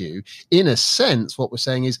underlying issue, in a sense, what we're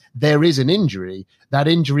saying is there is an injury. That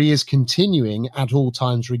injury is continuing at all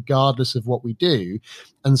times, regardless of what we do.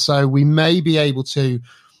 And so we may be able to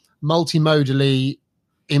multimodally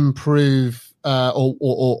improve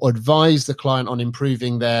or advise the client on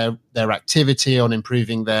improving their activity, on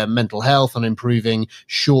improving their mental health, on improving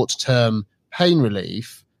short-term pain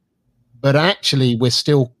relief. But actually, we're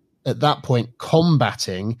still at that point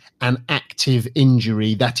combating an active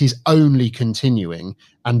injury that is only continuing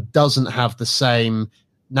and doesn't have the same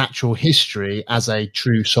natural history as a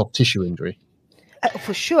true soft tissue injury.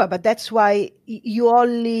 For sure, but that's why you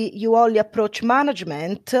only approach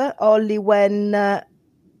management only when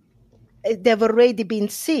they've already been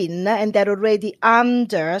seen and they're already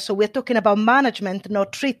under. So we're talking about management,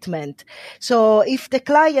 not treatment. So if the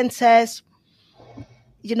client says,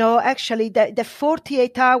 actually the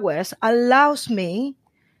 48 hours allows me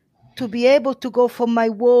to be able to go for my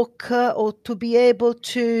walk or to be able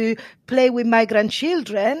to play with my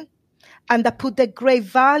grandchildren. And I put a great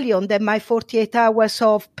value on that, my 48 hours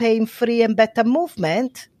of pain-free and better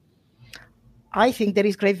movement. I think there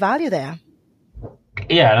is great value there.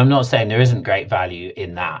 Yeah, and I'm not saying there isn't great value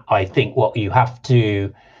in that. I think what you have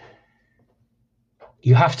to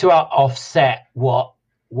offset what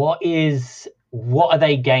are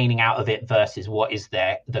they gaining out of it versus what is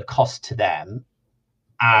the cost to them.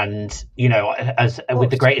 And, you know, as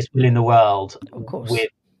with the greatest will in the world, with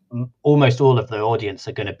almost all of the audience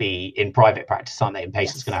are going to be in private practice, aren't they? And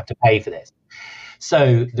patients are going to have to pay for this.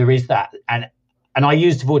 So there is that. And I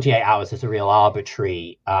used 48 hours as a real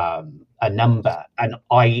arbitrary a number. And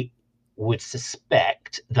I would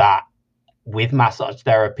suspect that with massage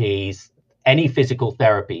therapies, any physical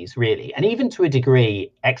therapies really, and even to a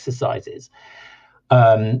degree exercises,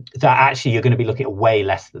 that actually you're going to be looking at way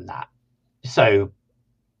less than that. So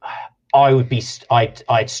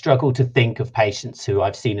I'd struggle to think of patients who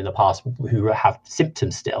I've seen in the past who have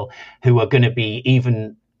symptoms still, who are going to be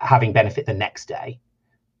even having benefit the next day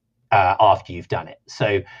after you've done it.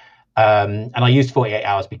 So, and I used 48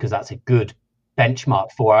 hours because that's a good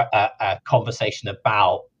benchmark for a conversation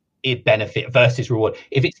about it benefit versus reward.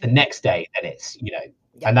 If it's the next day, then it's, you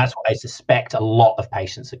know, and that's what I suspect a lot of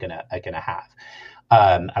patients are gonna have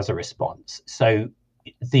as a response. So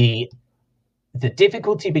the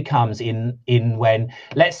difficulty becomes in when,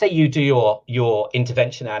 let's say you do your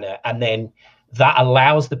intervention, Anna, and then that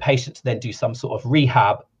allows the patient to then do some sort of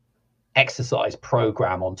rehab exercise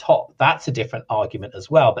program on top. That's a different argument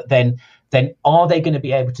as well. But then are they going to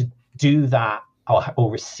be able to do that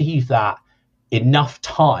or receive that enough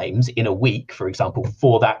times in a week, for example,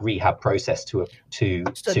 for that rehab process to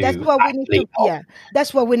that's what we need to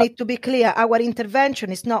that's what we need to be clear. Our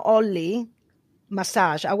intervention is not only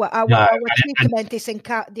massage. Our treatment is the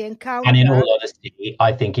encounter. And in all honesty,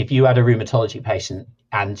 I think if you had a rheumatology patient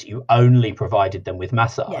and you only provided them with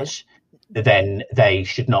massage, then they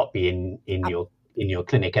should not be in your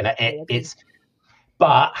clinic. And it's.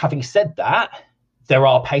 But having said that, there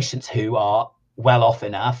are patients who are well off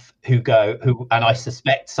enough who, and I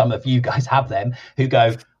suspect some of you guys have them, who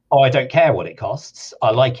go, oh, I don't care what it costs. I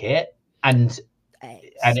like it. And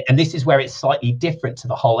this is where it's slightly different to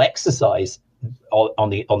the whole exercise. On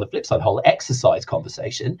the flip side, the whole exercise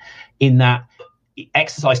conversation, in that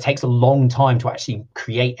exercise takes a long time to actually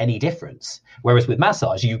create any difference, whereas with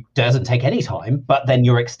massage, it doesn't take any time, but then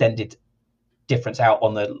your extended difference out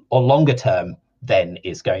on longer term then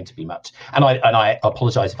is going to be much. And I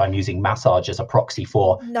apologize if I'm using massage as a proxy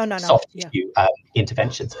for soft tissue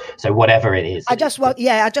interventions. So whatever it is. I just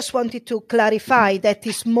wanted to clarify that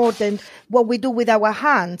it's more than what we do with our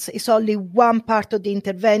hands. It's only one part of the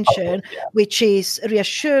intervention, which is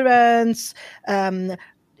reassurance,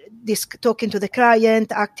 talking to the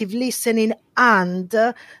client, active listening, and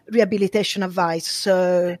rehabilitation advice.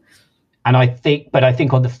 So, and I think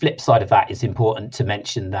on the flip side of that, it's important to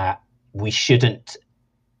mention that it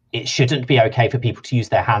shouldn't be okay for people to use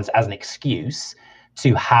their hands as an excuse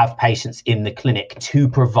to have patients in the clinic to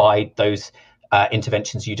provide those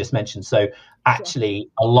interventions you just mentioned. So actually,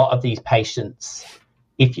 a lot of these patients,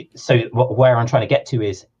 where I'm trying to get to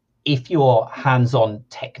is, if your hands-on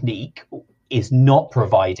technique is not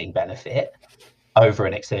providing benefit over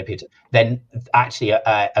an extended period, then actually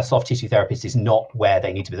a soft tissue therapist is not where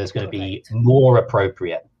they need to be. There's going to be more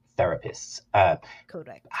appropriate therapists.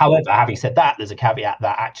 Correct. However, having said that, there's a caveat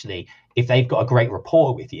that actually, if they've got a great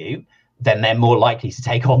rapport with you, then they're more likely to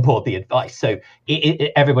take on board the advice. So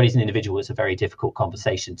everybody's an individual. It's a very difficult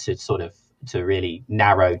conversation to really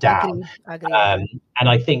narrow down. Agree. And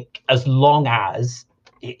I think as long as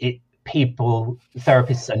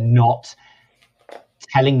therapists are not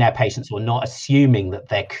telling their patients or not assuming that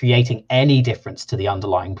they're creating any difference to the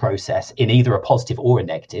underlying process in either a positive or a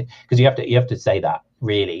negative, because you have to say that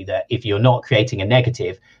really, that if you're not creating a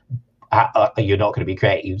negative, you're not going to be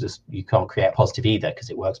creating. You can't create a positive either, because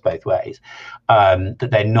it works both ways. That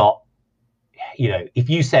they're not, if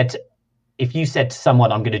you said to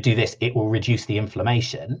someone, I'm going to do this, it will reduce the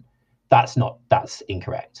inflammation. That's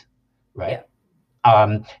incorrect, right?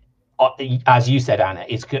 Yeah. As you said, Anna,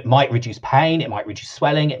 it might reduce pain, it might reduce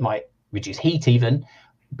swelling, it might reduce heat even,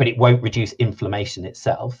 but it won't reduce inflammation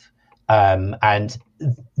itself. And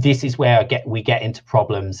this is where we get into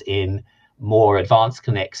problems in more advanced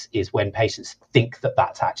clinics, is when patients think that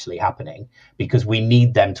that's actually happening, because we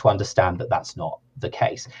need them to understand that that's not the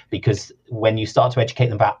case. Because when you start to educate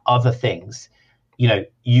them about other things,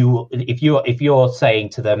 if you're saying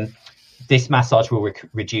to them, this massage will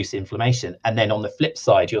reduce inflammation. And then on the flip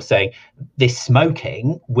side, you're saying this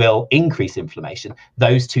smoking will increase inflammation.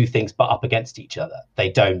 Those two things butt up against each other. They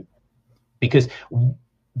don't, because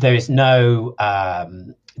there is no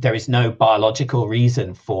biological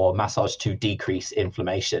reason for massage to decrease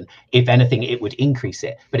inflammation. If anything, it would increase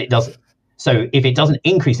it, but it doesn't. So if it doesn't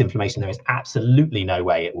increase inflammation, there is absolutely no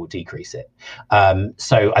way it will decrease it.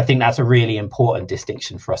 So I think that's a really important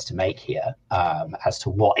distinction for us to make here, as to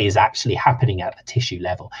what is actually happening at the tissue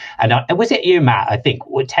level. And was it you, Matt, I think,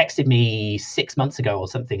 who texted me 6 months ago or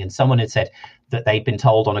something, and someone had said that they'd been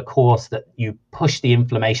told on a course that you push the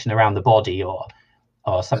inflammation around the body or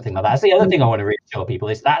something like that. That's the other thing I want to reassure people,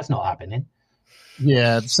 is that's not happening.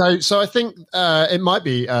 Yeah, so I think it might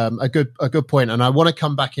be a good point, and I want to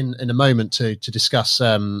come back in a moment to discuss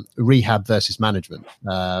rehab versus management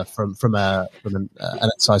from an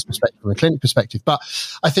exercise perspective, from a clinic perspective. But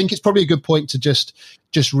I think it's probably a good point to just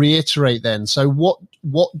reiterate then. So what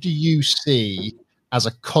do you see as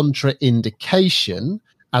a contraindication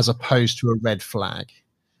as opposed to a red flag?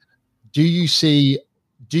 Do you see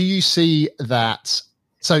that?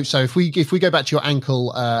 So if we go back to your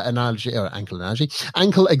ankle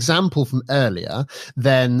example from earlier,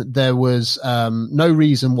 then there was no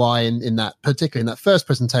reason why in that, particularly in that first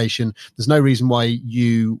presentation, there's no reason why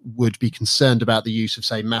you would be concerned about the use of,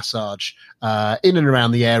 say, massage in and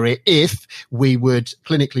around the area if we would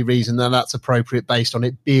clinically reason that that's appropriate based on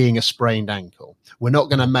it being a sprained ankle. We're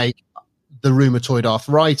not going to make the rheumatoid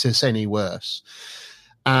arthritis any worse.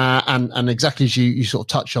 And exactly as you sort of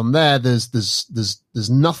touch on there, there's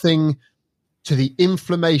nothing to the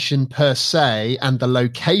inflammation per se and the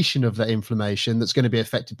location of that inflammation that's going to be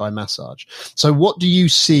affected by massage. So what do you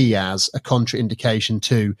see as a contraindication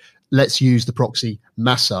to, let's use the proxy,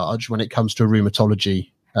 massage when it comes to a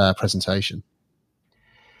rheumatology presentation?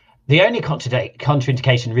 The only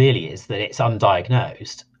contraindication really is that it's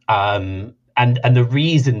undiagnosed. And the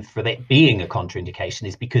reason for it being a contraindication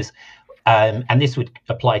is because and this would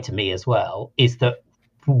apply to me as well, is that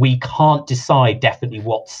we can't decide definitely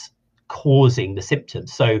what's causing the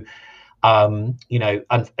symptoms. So,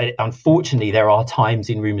 unfortunately, there are times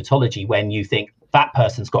in rheumatology when you think that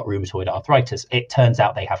person's got rheumatoid arthritis. It turns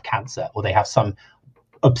out they have cancer, or they have some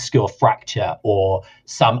obscure fracture, or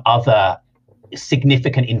some other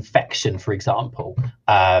significant infection, for example,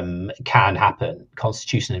 can happen,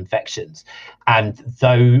 constitutional infections. And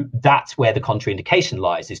though that's where the contraindication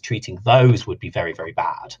lies, is treating those would be very, very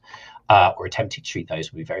bad, or attempting to treat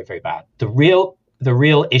those would be very, very bad. The real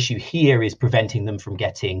issue here is preventing them from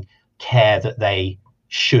getting care that they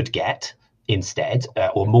should get instead,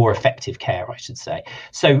 or more effective care, I should say.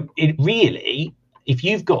 So it really, if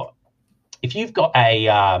you've got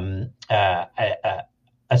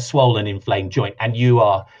a swollen, inflamed joint, and you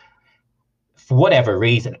are, for whatever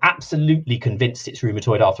reason, absolutely convinced it's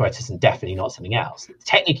rheumatoid arthritis and definitely not something else,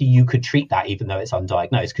 technically you could treat that even though it's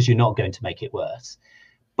undiagnosed, because you're not going to make it worse.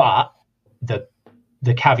 But the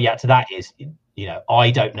caveat to that is,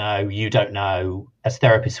 I don't know, you don't know, as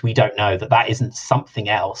therapists, we don't know that isn't something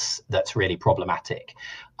else that's really problematic.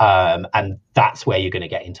 And that's where you're going to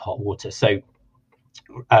get into hot water. So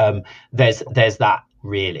there's that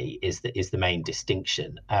really is the main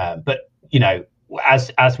distinction. But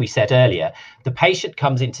as we said earlier, the patient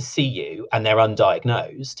comes in to see you and they're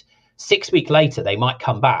undiagnosed. 6 weeks later, they might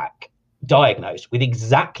come back diagnosed with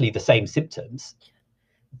exactly the same symptoms.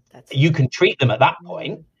 You can treat them at that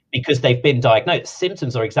point because they've been diagnosed.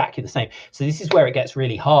 Symptoms are exactly the same. So this is where it gets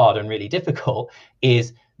really hard and really difficult,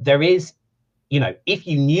 is there is, if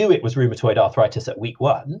you knew it was rheumatoid arthritis at week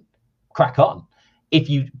 1, crack on.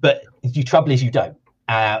 But the trouble is you don't.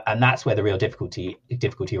 And that's where the real difficulty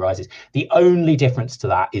arises. The only difference to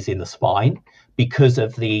that is in the spine, because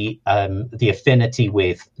of the affinity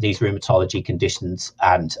with these rheumatology conditions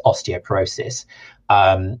and osteoporosis.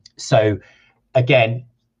 So again,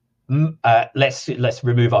 let's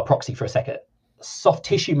remove our proxy for a second. Soft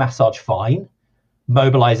tissue massage, fine.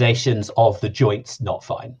 Mobilizations of the joints, not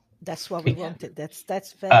fine. That's what we wanted.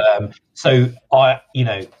 That's fair.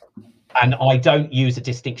 And I don't use a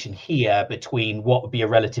distinction here between what would be a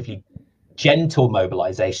relatively gentle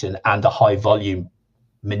mobilization and a high volume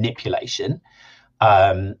manipulation.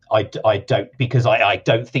 I don't, because I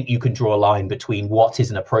don't think you can draw a line between what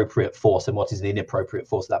is an appropriate force and what is an inappropriate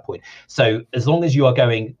force at that point. So as long as you are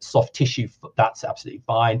going soft tissue, that's absolutely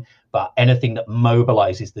fine. But anything that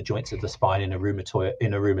mobilizes the joints of the spine in a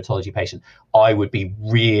rheumatology patient, I would be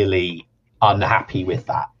really unhappy with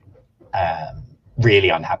that. Really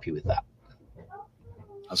unhappy with that.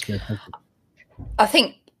 That's good. I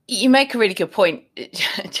think You make a really good point,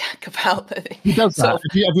 Jack, about the He does that. Have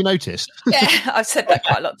you noticed? Yeah, I've said that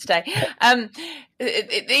quite a lot today.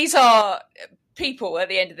 These are people at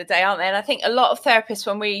the end of the day, aren't they? And I think a lot of therapists,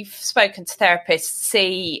 when we've spoken to therapists,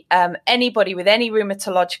 see anybody with any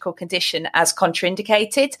rheumatological condition as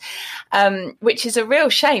contraindicated, which is a real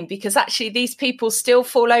shame, because actually these people still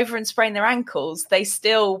fall over and sprain their ankles. They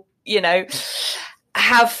still,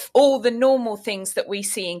 have all the normal things that we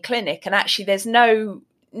see in clinic. And actually there's no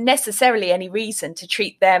necessarily any reason to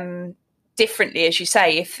treat them differently, as you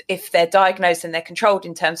say, if they're diagnosed and they're controlled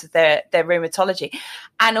in terms of their rheumatology.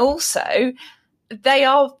 And also, they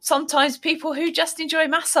are sometimes people who just enjoy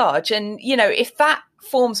massage. And, if that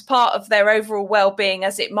forms part of their overall well-being,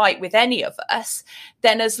 as it might with any of us,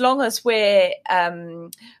 then as long as we're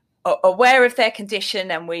aware of their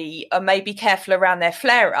condition and we are maybe careful around their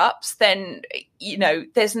flare-ups, then,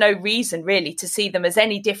 there's no reason really to see them as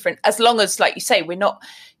any different, as long as, like you say, we're not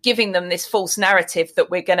giving them this false narrative that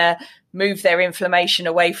we're going to move their inflammation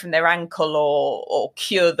away from their ankle or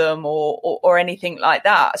cure them or anything like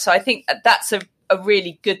that. So I think that's a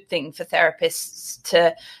really good thing for therapists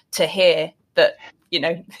to hear, that,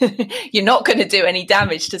 you're not going to do any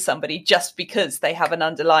damage to somebody just because they have an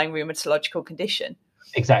underlying rheumatological condition.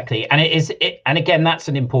 Exactly. And and again, that's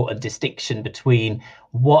an important distinction between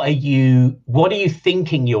what are you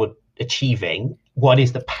thinking you're achieving? What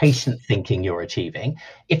is the patient thinking you're achieving?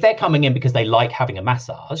 If they're coming in because they like having a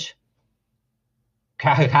massage,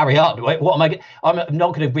 carry on. What am I'm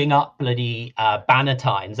not going to bring up bloody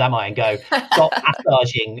Bannatynes, am I? And go, stop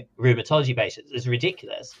massaging rheumatology patients. It's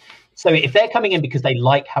ridiculous. So if they're coming in because they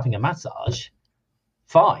like having a massage,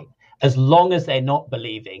 fine. As long as they're not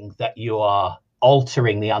believing that you are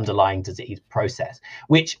altering the underlying disease process,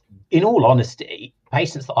 which, in all honesty,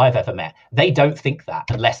 patients that I've ever met, they don't think that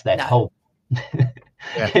unless they're told.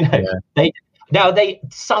 They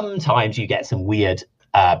sometimes you get some weird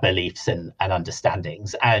beliefs and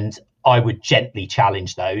understandings, and I would gently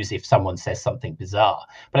challenge those if someone says something bizarre.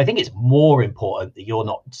 But I think it's more important that you're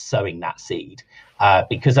not sowing that seed,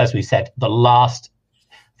 because, as we said,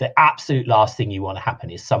 the absolute last thing you want to happen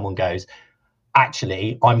is someone goes,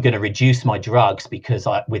 actually, I'm going to reduce my drugs because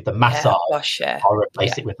with the massage, I'll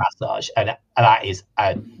replace it with massage. And that is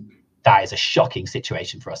a shocking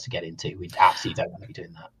situation for us to get into. We absolutely don't want to be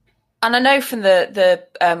doing that. And I know from the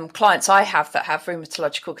clients I have that have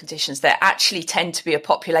rheumatological conditions, there actually tend to be a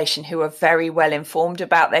population who are very well informed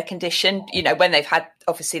about their condition. When they've had,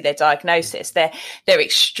 obviously, their diagnosis, they're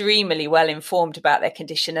extremely well informed about their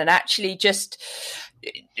condition and actually just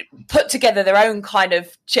put together their own kind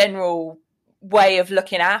of general way of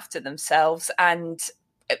looking after themselves and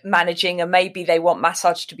managing, and maybe they want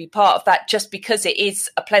massage to be part of that just because it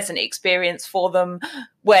is a pleasant experience for them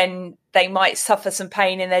when they might suffer some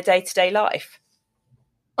pain in their day-to-day life.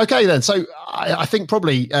 Okay, then. So I think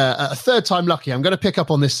probably a third time lucky, I'm going to pick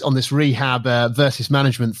up on this rehab versus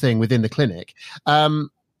management thing within the clinic.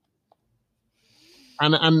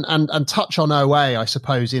 And touch on OA, I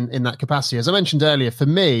suppose, in that capacity. As I mentioned earlier, for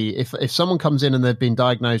me, if someone comes in and they've been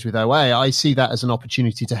diagnosed with OA, I see that as an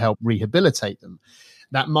opportunity to help rehabilitate them.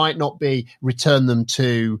 That might not be return them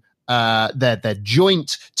to their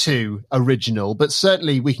joint to original, but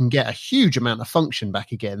certainly we can get a huge amount of function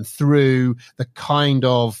back again through the kind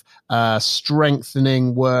of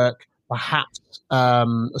strengthening work, perhaps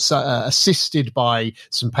assisted by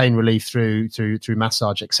some pain relief through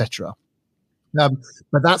massage, etc.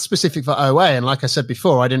 But that's specific for OA. And like I said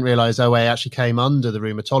before, I didn't realize OA actually came under the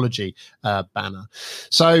rheumatology banner.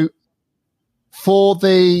 So for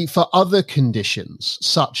other conditions,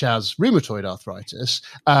 such as rheumatoid arthritis,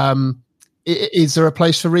 is there a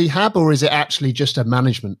place for rehab, or is it actually just a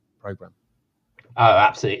management program? Oh,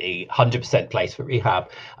 absolutely. 100% place for rehab.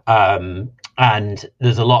 And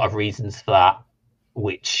there's a lot of reasons for that,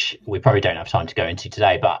 which we probably don't have time to go into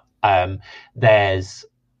today, but there's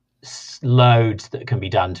loads that can be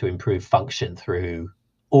done to improve function through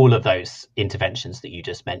all of those interventions that you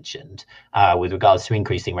just mentioned, with regards to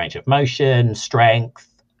increasing range of motion, strength,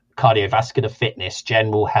 cardiovascular fitness,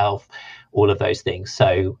 general health, all of those things.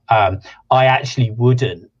 So I actually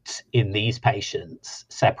wouldn't, in these patients,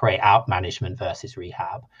 separate out management versus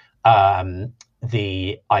rehab. I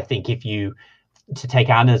think to take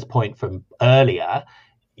Anna's point from earlier,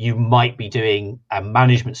 you might be doing a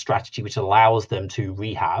management strategy which allows them to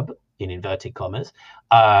rehab, in inverted commas,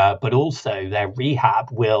 but also their rehab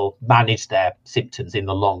will manage their symptoms in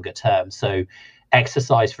the longer term. So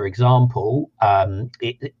exercise, for example,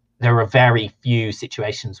 there are very few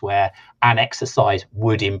situations where an exercise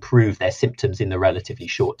would improve their symptoms in the relatively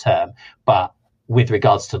short term. But with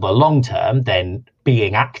regards to the long term, then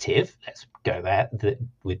being active, let's go there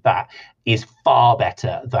with that, is far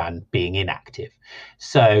better than being inactive.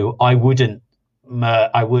 So I wouldn't.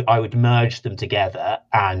 I would merge them together,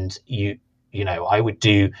 and I would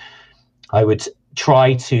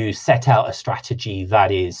try to set out a strategy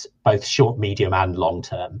that is both short, medium, and long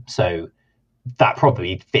term. So that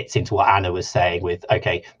probably fits into what Anna was saying with,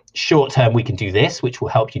 okay, short term, we can do this, which will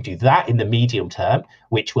help you do that in the medium term,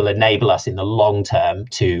 which will enable us in the long term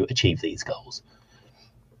to achieve these goals.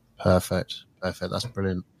 Perfect. That's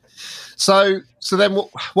brilliant. So then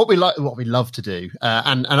what we love to do,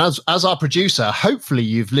 and as our producer, hopefully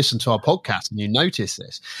you've listened to our podcast and you notice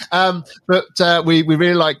this, but we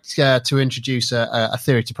really like to introduce a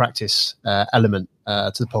theory to practice element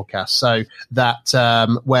to the podcast, so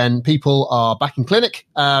that when people are back in clinic,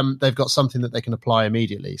 they've got something that they can apply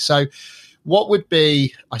immediately. So what would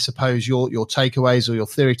be, I suppose, your takeaways or your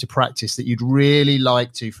theory to practice that you'd really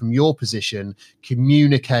like to, from your position,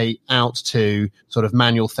 communicate out to sort of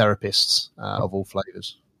manual therapists of all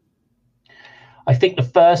flavors? I think the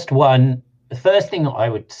first thing that I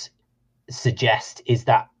would suggest is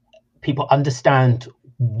that people understand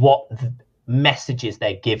what messages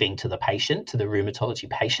they're giving to the patient, to the rheumatology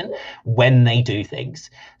patient, when they do things.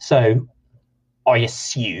 So I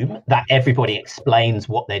assume that everybody explains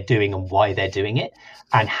what they're doing and why they're doing it,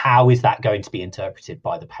 and how is that going to be interpreted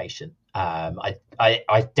by the patient.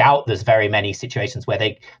 I doubt there's very many situations where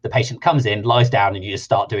the patient comes in, lies down, and you just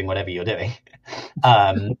start doing whatever you're doing.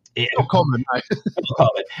 It's not common, no. Not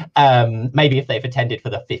common. Maybe if they've attended for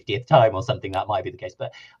the 50th time or something, that might be the case.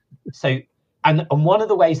 But so. And one of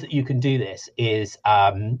the ways that you can do this is,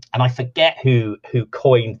 and I forget who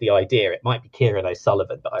coined the idea, it might be Kieran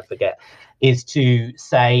O'Sullivan, but I forget, is to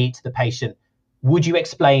say to the patient, would you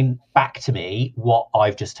explain back to me what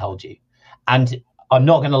I've just told you? And I'm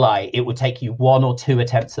not going to lie, it will take you 1 or 2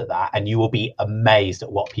 attempts at that, and you will be amazed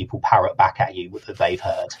at what people parrot back at you that they've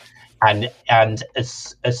heard. And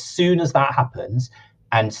as soon as that happens,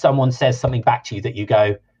 and someone says something back to you that you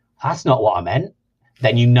go, that's not what I meant,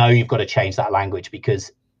 then you know you've got to change that language,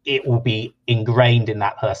 because it will be ingrained in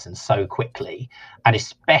that person so quickly. And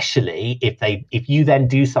especially if you then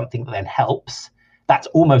do something that then helps, that's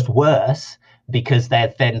almost worse, because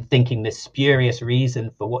they're then thinking this spurious reason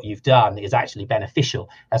for what you've done is actually beneficial.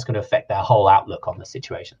 That's going to affect their whole outlook on the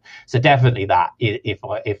situation. So definitely that, if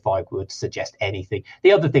I would suggest anything.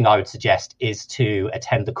 The other thing I would suggest is to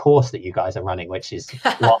attend the course that you guys are running, which is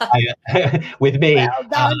what with me,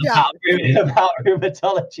 about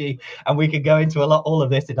rheumatology, and we could go into all of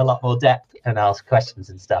this in a lot more depth and ask questions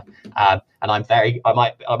and stuff. And I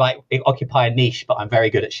might occupy a niche, but I'm very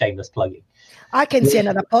good at shameless plugging. I can see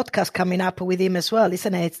another podcast coming up with him as well,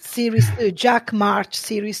 isn't it? Series 2, Jack March,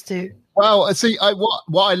 Series 2. Well, see,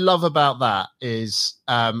 what I love about that is,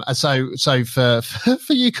 so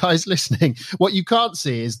for you guys listening, what you can't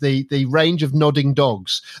see is the range of nodding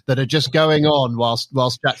dogs that are just going on whilst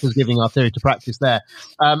Jack was giving our theory to practice there,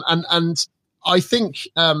 and I think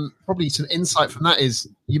probably some insight from that is,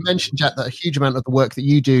 you mentioned, Jack, that a huge amount of the work that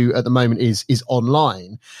you do at the moment is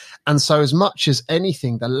online. And so as much as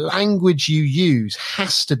anything, the language you use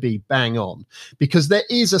has to be bang on, because there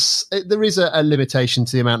is a limitation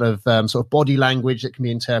to the amount of sort of body language that can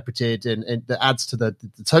be interpreted and that adds to the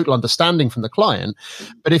total understanding from the client.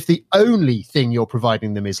 But if the only thing you're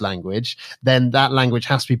providing them is language, then that language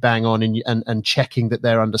has to be bang on, and checking that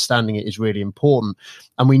they're understanding it is really important.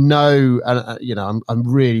 And we know, I'm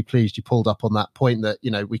really pleased you pulled up on that point that,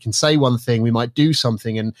 we can say one thing, we might do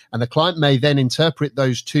something, and the client may then interpret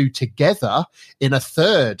those two together in a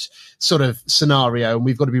third sort of scenario, and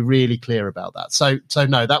we've got to be really clear about that. So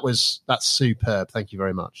no, that's superb. Thank you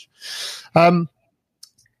very much.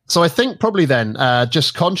 So I think probably then,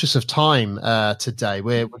 just conscious of time today,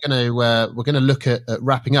 we're going to look at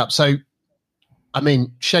wrapping up. So, I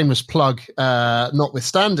mean, shameless plug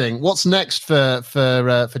notwithstanding, what's next for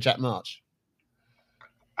Jack March?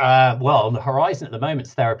 Well, on the horizon at the moment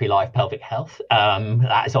is Therapy Life Pelvic Health.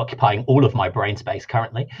 That is occupying all of my brain space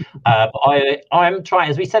currently. But I'm trying,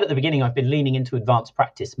 as we said at the beginning, I've been leaning into advanced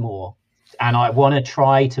practice more, and I want to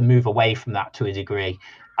try to move away from that to a degree,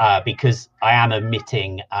 because I am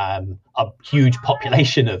omitting a huge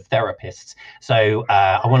population of therapists. So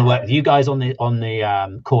I want to work with you guys on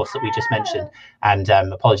the course that we just mentioned. And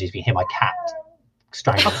apologies if you hear my cat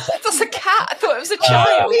strangling. That's a cat. I thought it was a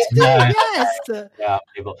child. Yes. Yeah,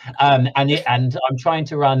 and I'm trying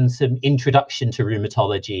to run some introduction to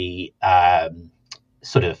rheumatology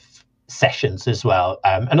sort of sessions as well,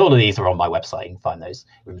 and all of these are on my website. You can find those,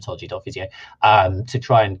 rheumatology.physio, to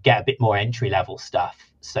try and get a bit more entry level stuff,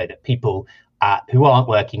 so that people who aren't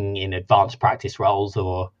working in advanced practice roles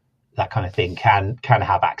or that kind of thing can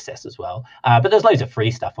have access as well. But there's loads of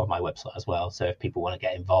free stuff on my website as well. So if people want to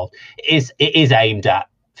get involved, it is aimed at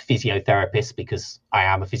physiotherapists, because I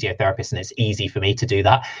am a physiotherapist and it's easy for me to do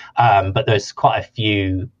that. But there's quite a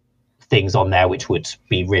few things on there which would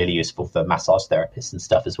be really useful for massage therapists and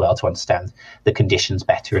stuff as well, to understand the conditions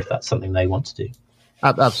better if that's something they want to do.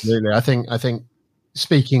 Absolutely. I think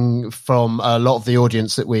speaking from a lot of the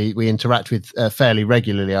audience that we interact with fairly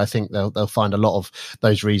regularly, I think they'll find a lot of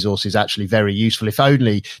those resources actually very useful, if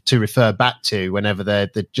only to refer back to whenever they're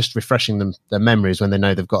just refreshing their memories when they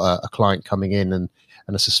know they've got a client coming in and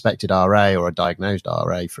a suspected RA or a diagnosed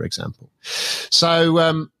RA, for example.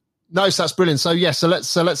 So no, so that's brilliant. So yeah, so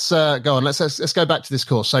let's go on. Let's go back to this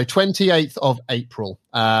course. So 28th of April,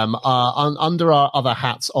 under our other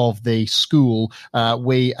hats of the school,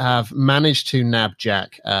 we have managed to nab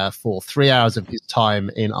Jack for 3 hours of his time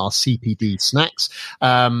in our CPD snacks,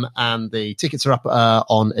 and the tickets are up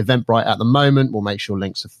on Eventbrite at the moment. We'll make sure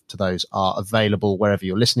links to those are available wherever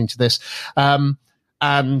you're listening to this.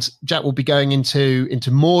 And Jack will be going into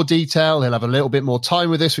more detail. He'll have a little bit more time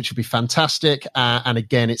with this, which will be fantastic. And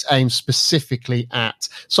again, it's aimed specifically at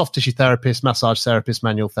soft tissue therapists, massage therapists,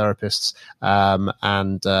 manual therapists,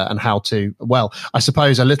 and how to, well, I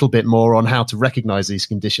suppose a little bit more on how to recognize these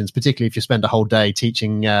conditions, particularly if you spend a whole day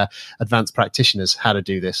teaching advanced practitioners how to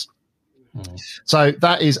do this. So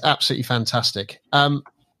that is absolutely fantastic.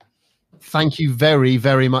 Thank you very,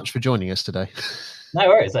 very much for joining us today. No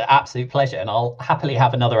worries, an absolute pleasure, and I'll happily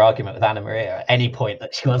have another argument with Anna Maria at any point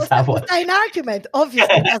that she wants to have one. An argument,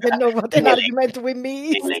 obviously, doesn't know what an argument with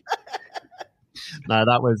me is. No,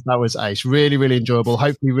 that was ace. Really, really enjoyable.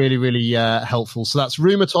 Hopefully, really, really helpful. So that's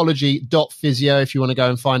rheumatology.physio if you want to go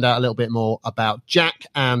and find out a little bit more about Jack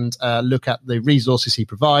and look at the resources he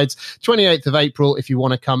provides. 28th of April if you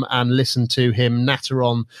want to come and listen to him natter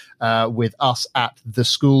on with us at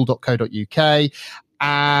theschool.co.uk.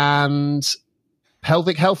 And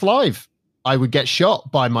Pelvic Health Live. I would get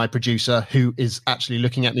shot by my producer, who is actually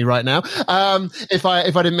looking at me right now, if I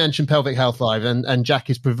didn't mention Pelvic Health Live. And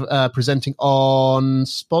Jack is presenting on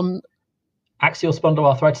axial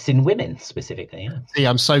spondyloarthritis in women specifically. Yeah. See,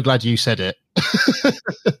 I'm so glad you said it.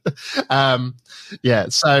 Yeah,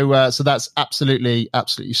 so that's absolutely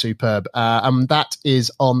superb. And that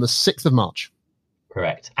is on the 6th of March.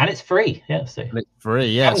 Correct, and it's free. Yeah, so it's free.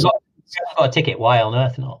 Yeah, got a ticket. Why on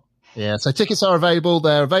earth not? Yeah, so tickets are available.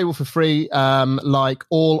 They're available for free, like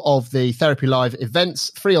all of the Therapy Live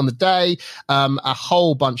events, free on the day, a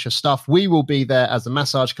whole bunch of stuff. We will be there as the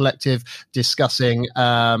Massage Collective discussing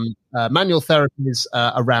manual therapies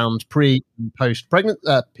around pre and post pregnant,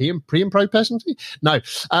 pre and pro pregnancy? No,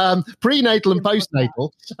 prenatal and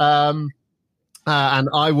postnatal. And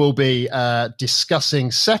I will be discussing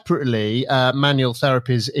separately manual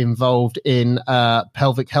therapies involved in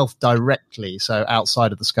pelvic health directly, so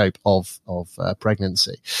outside of the scope of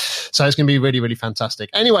pregnancy. So it's going to be really, really fantastic.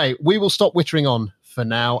 Anyway, we will stop wittering on for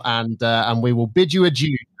now, and we will bid you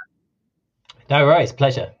adieu. No worries,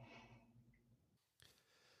 pleasure.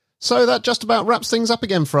 So that just about wraps things up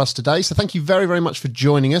again for us today. So thank you very, very much for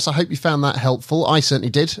joining us. I hope you found that helpful. I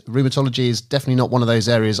certainly did. Rheumatology is definitely not one of those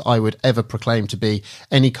areas I would ever proclaim to be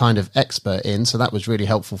any kind of expert in. So that was really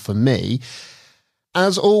helpful for me.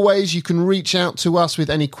 As always, you can reach out to us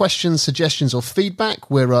with any questions, suggestions or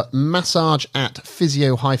feedback. We're at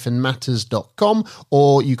massage@physio-matters.com,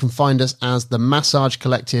 or you can find us as the Massage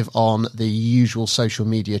Collective on the usual social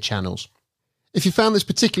media channels. If you found this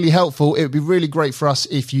particularly helpful, it would be really great for us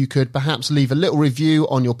if you could perhaps leave a little review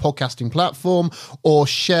on your podcasting platform, or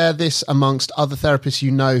share this amongst other therapists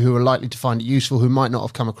you know who are likely to find it useful, who might not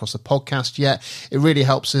have come across a podcast yet. It really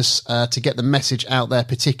helps us to get the message out there,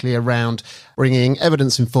 particularly around bringing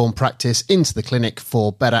evidence-informed practice into the clinic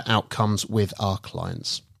for better outcomes with our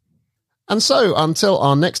clients. And so until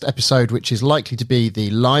our next episode, which is likely to be the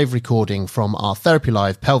live recording from our Therapy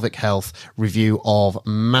Live Pelvic Health review of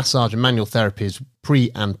massage and manual therapies pre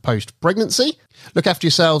and post pregnancy, look after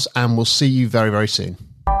yourselves and we'll see you very, very soon.